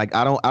me, man. I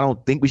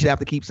don't think we should have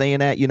to keep saying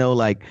that,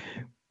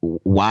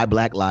 why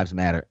Black lives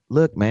matter.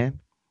 Look, man,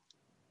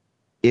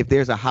 if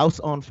there's a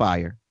house on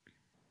fire,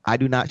 I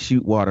do not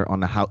shoot water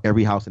on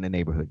every house in the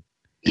neighborhood,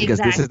 because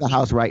This is the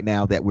house right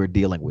now that we're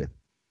dealing with.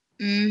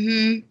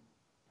 Mm-hmm.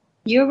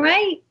 You're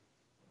right.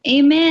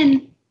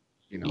 Amen.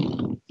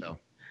 So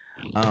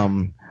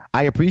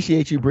I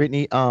appreciate you,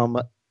 Brittany.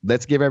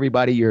 Let's give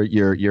everybody your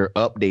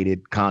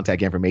updated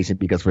contact information,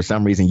 because for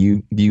some reason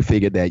you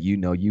figured that you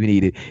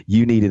needed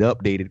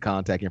updated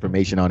contact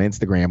information on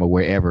Instagram or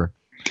wherever.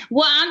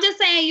 Well, I'm just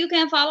saying you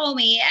can follow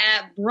me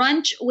at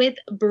Brunch with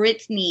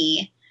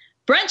Brittany.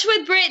 Brunch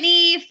with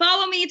Brittany.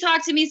 Follow me,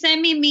 talk to me,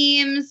 send me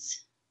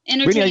memes.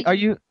 Brittany, are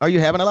you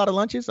having a lot of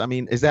lunches? I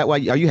mean, is that why?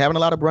 Are you having a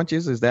lot of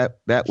brunches? Was that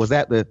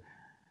the?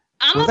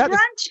 I'm a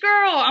brunch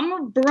girl. I'm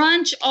a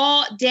brunch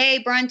all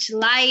day, brunch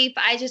life.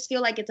 I just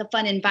feel like it's a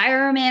fun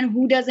environment.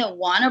 Who doesn't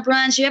want a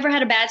brunch? You ever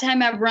had a bad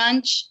time at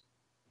brunch?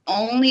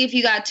 Only if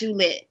you got too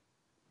lit.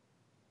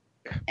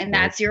 And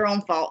that's your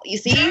own fault, you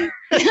see? And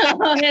it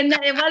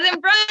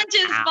wasn't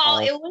brunch's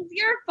fault. It was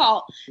your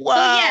fault. Wow.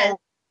 So, yes,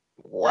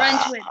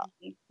 brunch with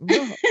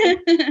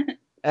me.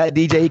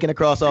 DJ Ekin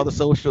across all the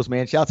socials,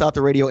 man. Shouts out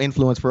to Radio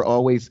Influence for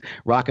always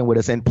rocking with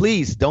us. And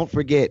please don't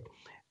forget,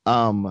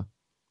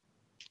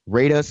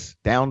 rate us,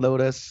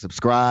 download us,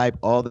 subscribe,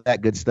 all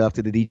that good stuff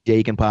to the DJ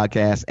Aiken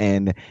podcast.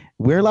 And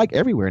we're like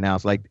everywhere now.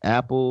 It's like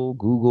Apple,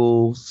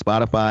 Google,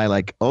 Spotify,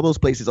 like all those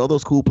places, all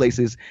those cool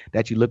places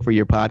that you look for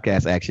your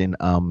podcast action.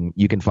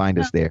 You can find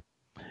us there.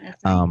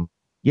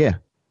 Yeah.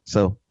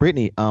 So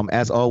Brittany,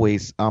 as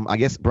always, I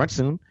guess brunch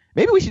soon.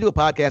 Maybe we should do a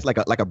podcast like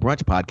a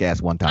brunch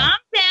podcast one time. I'm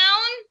down.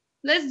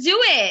 Let's do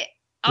it.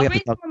 I'll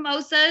bring some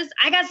mimosas.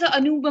 I got a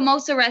new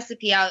mimosa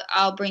recipe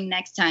I'll bring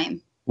next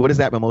time. What does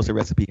that mimosa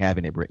recipe have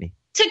in it, Brittany?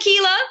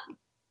 Tequila.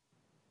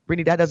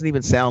 Brittany, that doesn't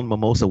even sound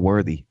mimosa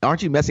worthy.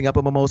 Aren't you messing up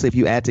a mimosa if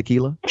you add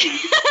tequila? All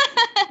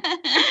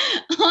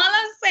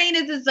I'm saying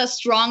is it's a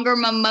stronger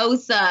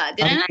mimosa.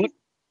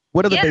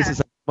 What are the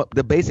basics?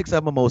 The basics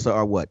of mimosa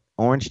are what?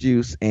 Orange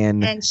juice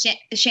and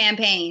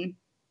champagne.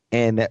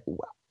 And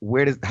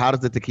how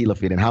does the tequila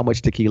fit in? How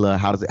much tequila?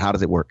 How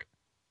does it work?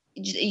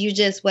 You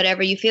just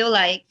whatever you feel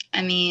like.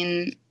 I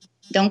mean,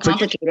 don't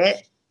complicate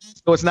it.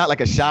 So it's not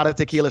like a shot of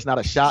tequila. It's not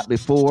a shot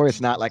before.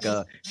 It's not like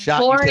a shot.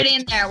 Pour it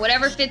in there.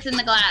 Whatever fits in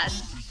the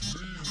glass.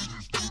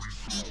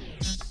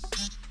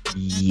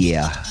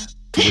 Yeah.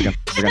 We're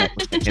gonna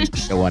end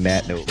the show on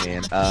that note,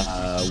 man.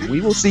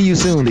 We will see you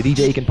soon. The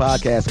DJ Aiken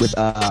podcast with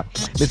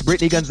Miss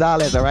Brittany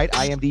Gonzalez. All right,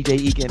 I am DJ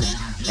Aiken,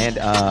 and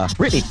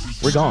Brittany,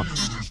 we're gone.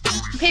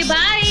 Okay,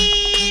 bye.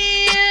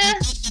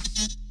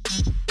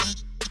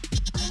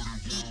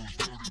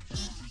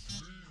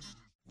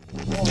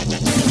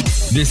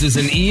 This is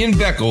an Ian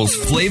Beckles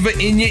Flavor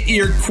in Your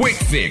Ear quick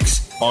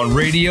fix on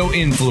Radio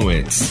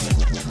Influence.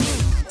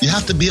 You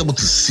have to be able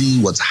to see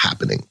what's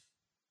happening.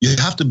 You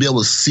have to be able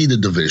to see the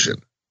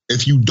division.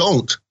 If you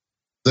don't,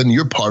 then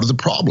you're part of the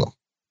problem,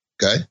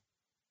 okay?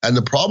 And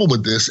the problem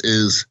with this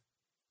is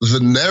the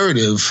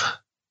narrative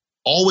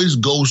always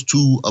goes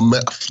to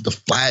the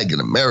flag in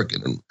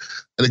American, and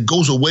it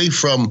goes away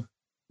from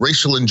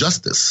racial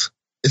injustice.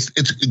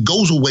 It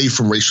goes away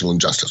from racial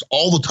injustice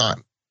all the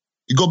time.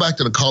 You go back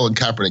to the Colin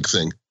Kaepernick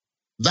thing.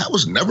 That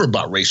was never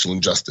about racial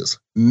injustice.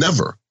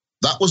 Never.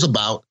 That was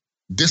about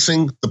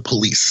dissing the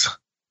police.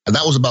 And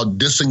that was about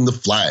dissing the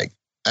flag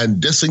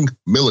and dissing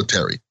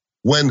military.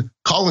 When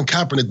Colin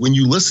Kaepernick, when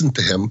you listen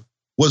to him,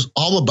 was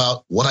all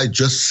about what I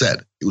just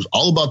said. It was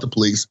all about the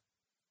police,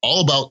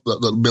 all about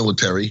the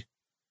military,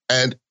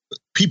 and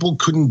people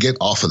couldn't get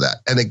off of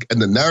that. And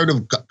the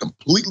narrative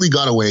completely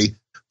got away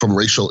from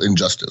racial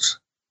injustice.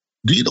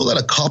 Do you know that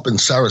a cop in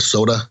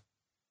Sarasota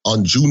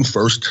on June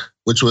 1st,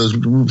 which was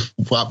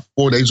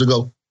 4 days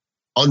ago,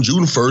 on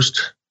June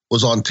 1st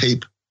was on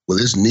tape with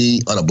his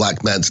knee on a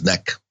black man's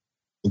neck,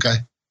 okay?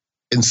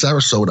 In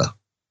Sarasota,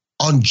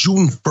 on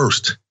June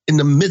 1st, in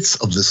the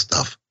midst of this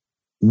stuff,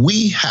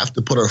 we have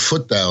to put our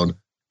foot down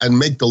and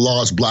make the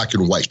laws black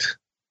and white.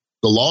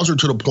 The laws are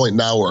to the point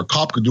now where a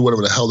cop could do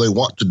whatever the hell they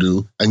want to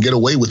do and get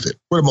away with it,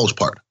 for the most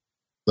part.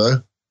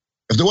 Okay?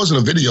 If there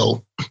wasn't a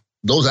video,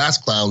 those ass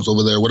clowns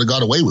over there would have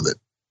got away with it,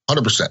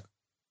 100%.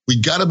 We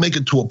got to make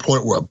it to a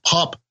point where a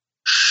cop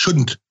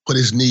shouldn't put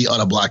his knee on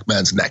a black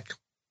man's neck.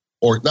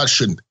 Or not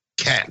shouldn't,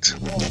 can't.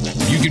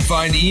 You can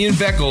find Ian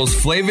Beckles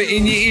Flavor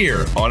in Your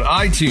Ear on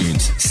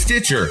iTunes,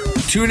 Stitcher,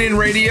 TuneIn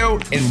Radio,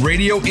 and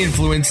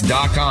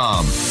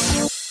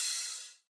RadioInfluence.com.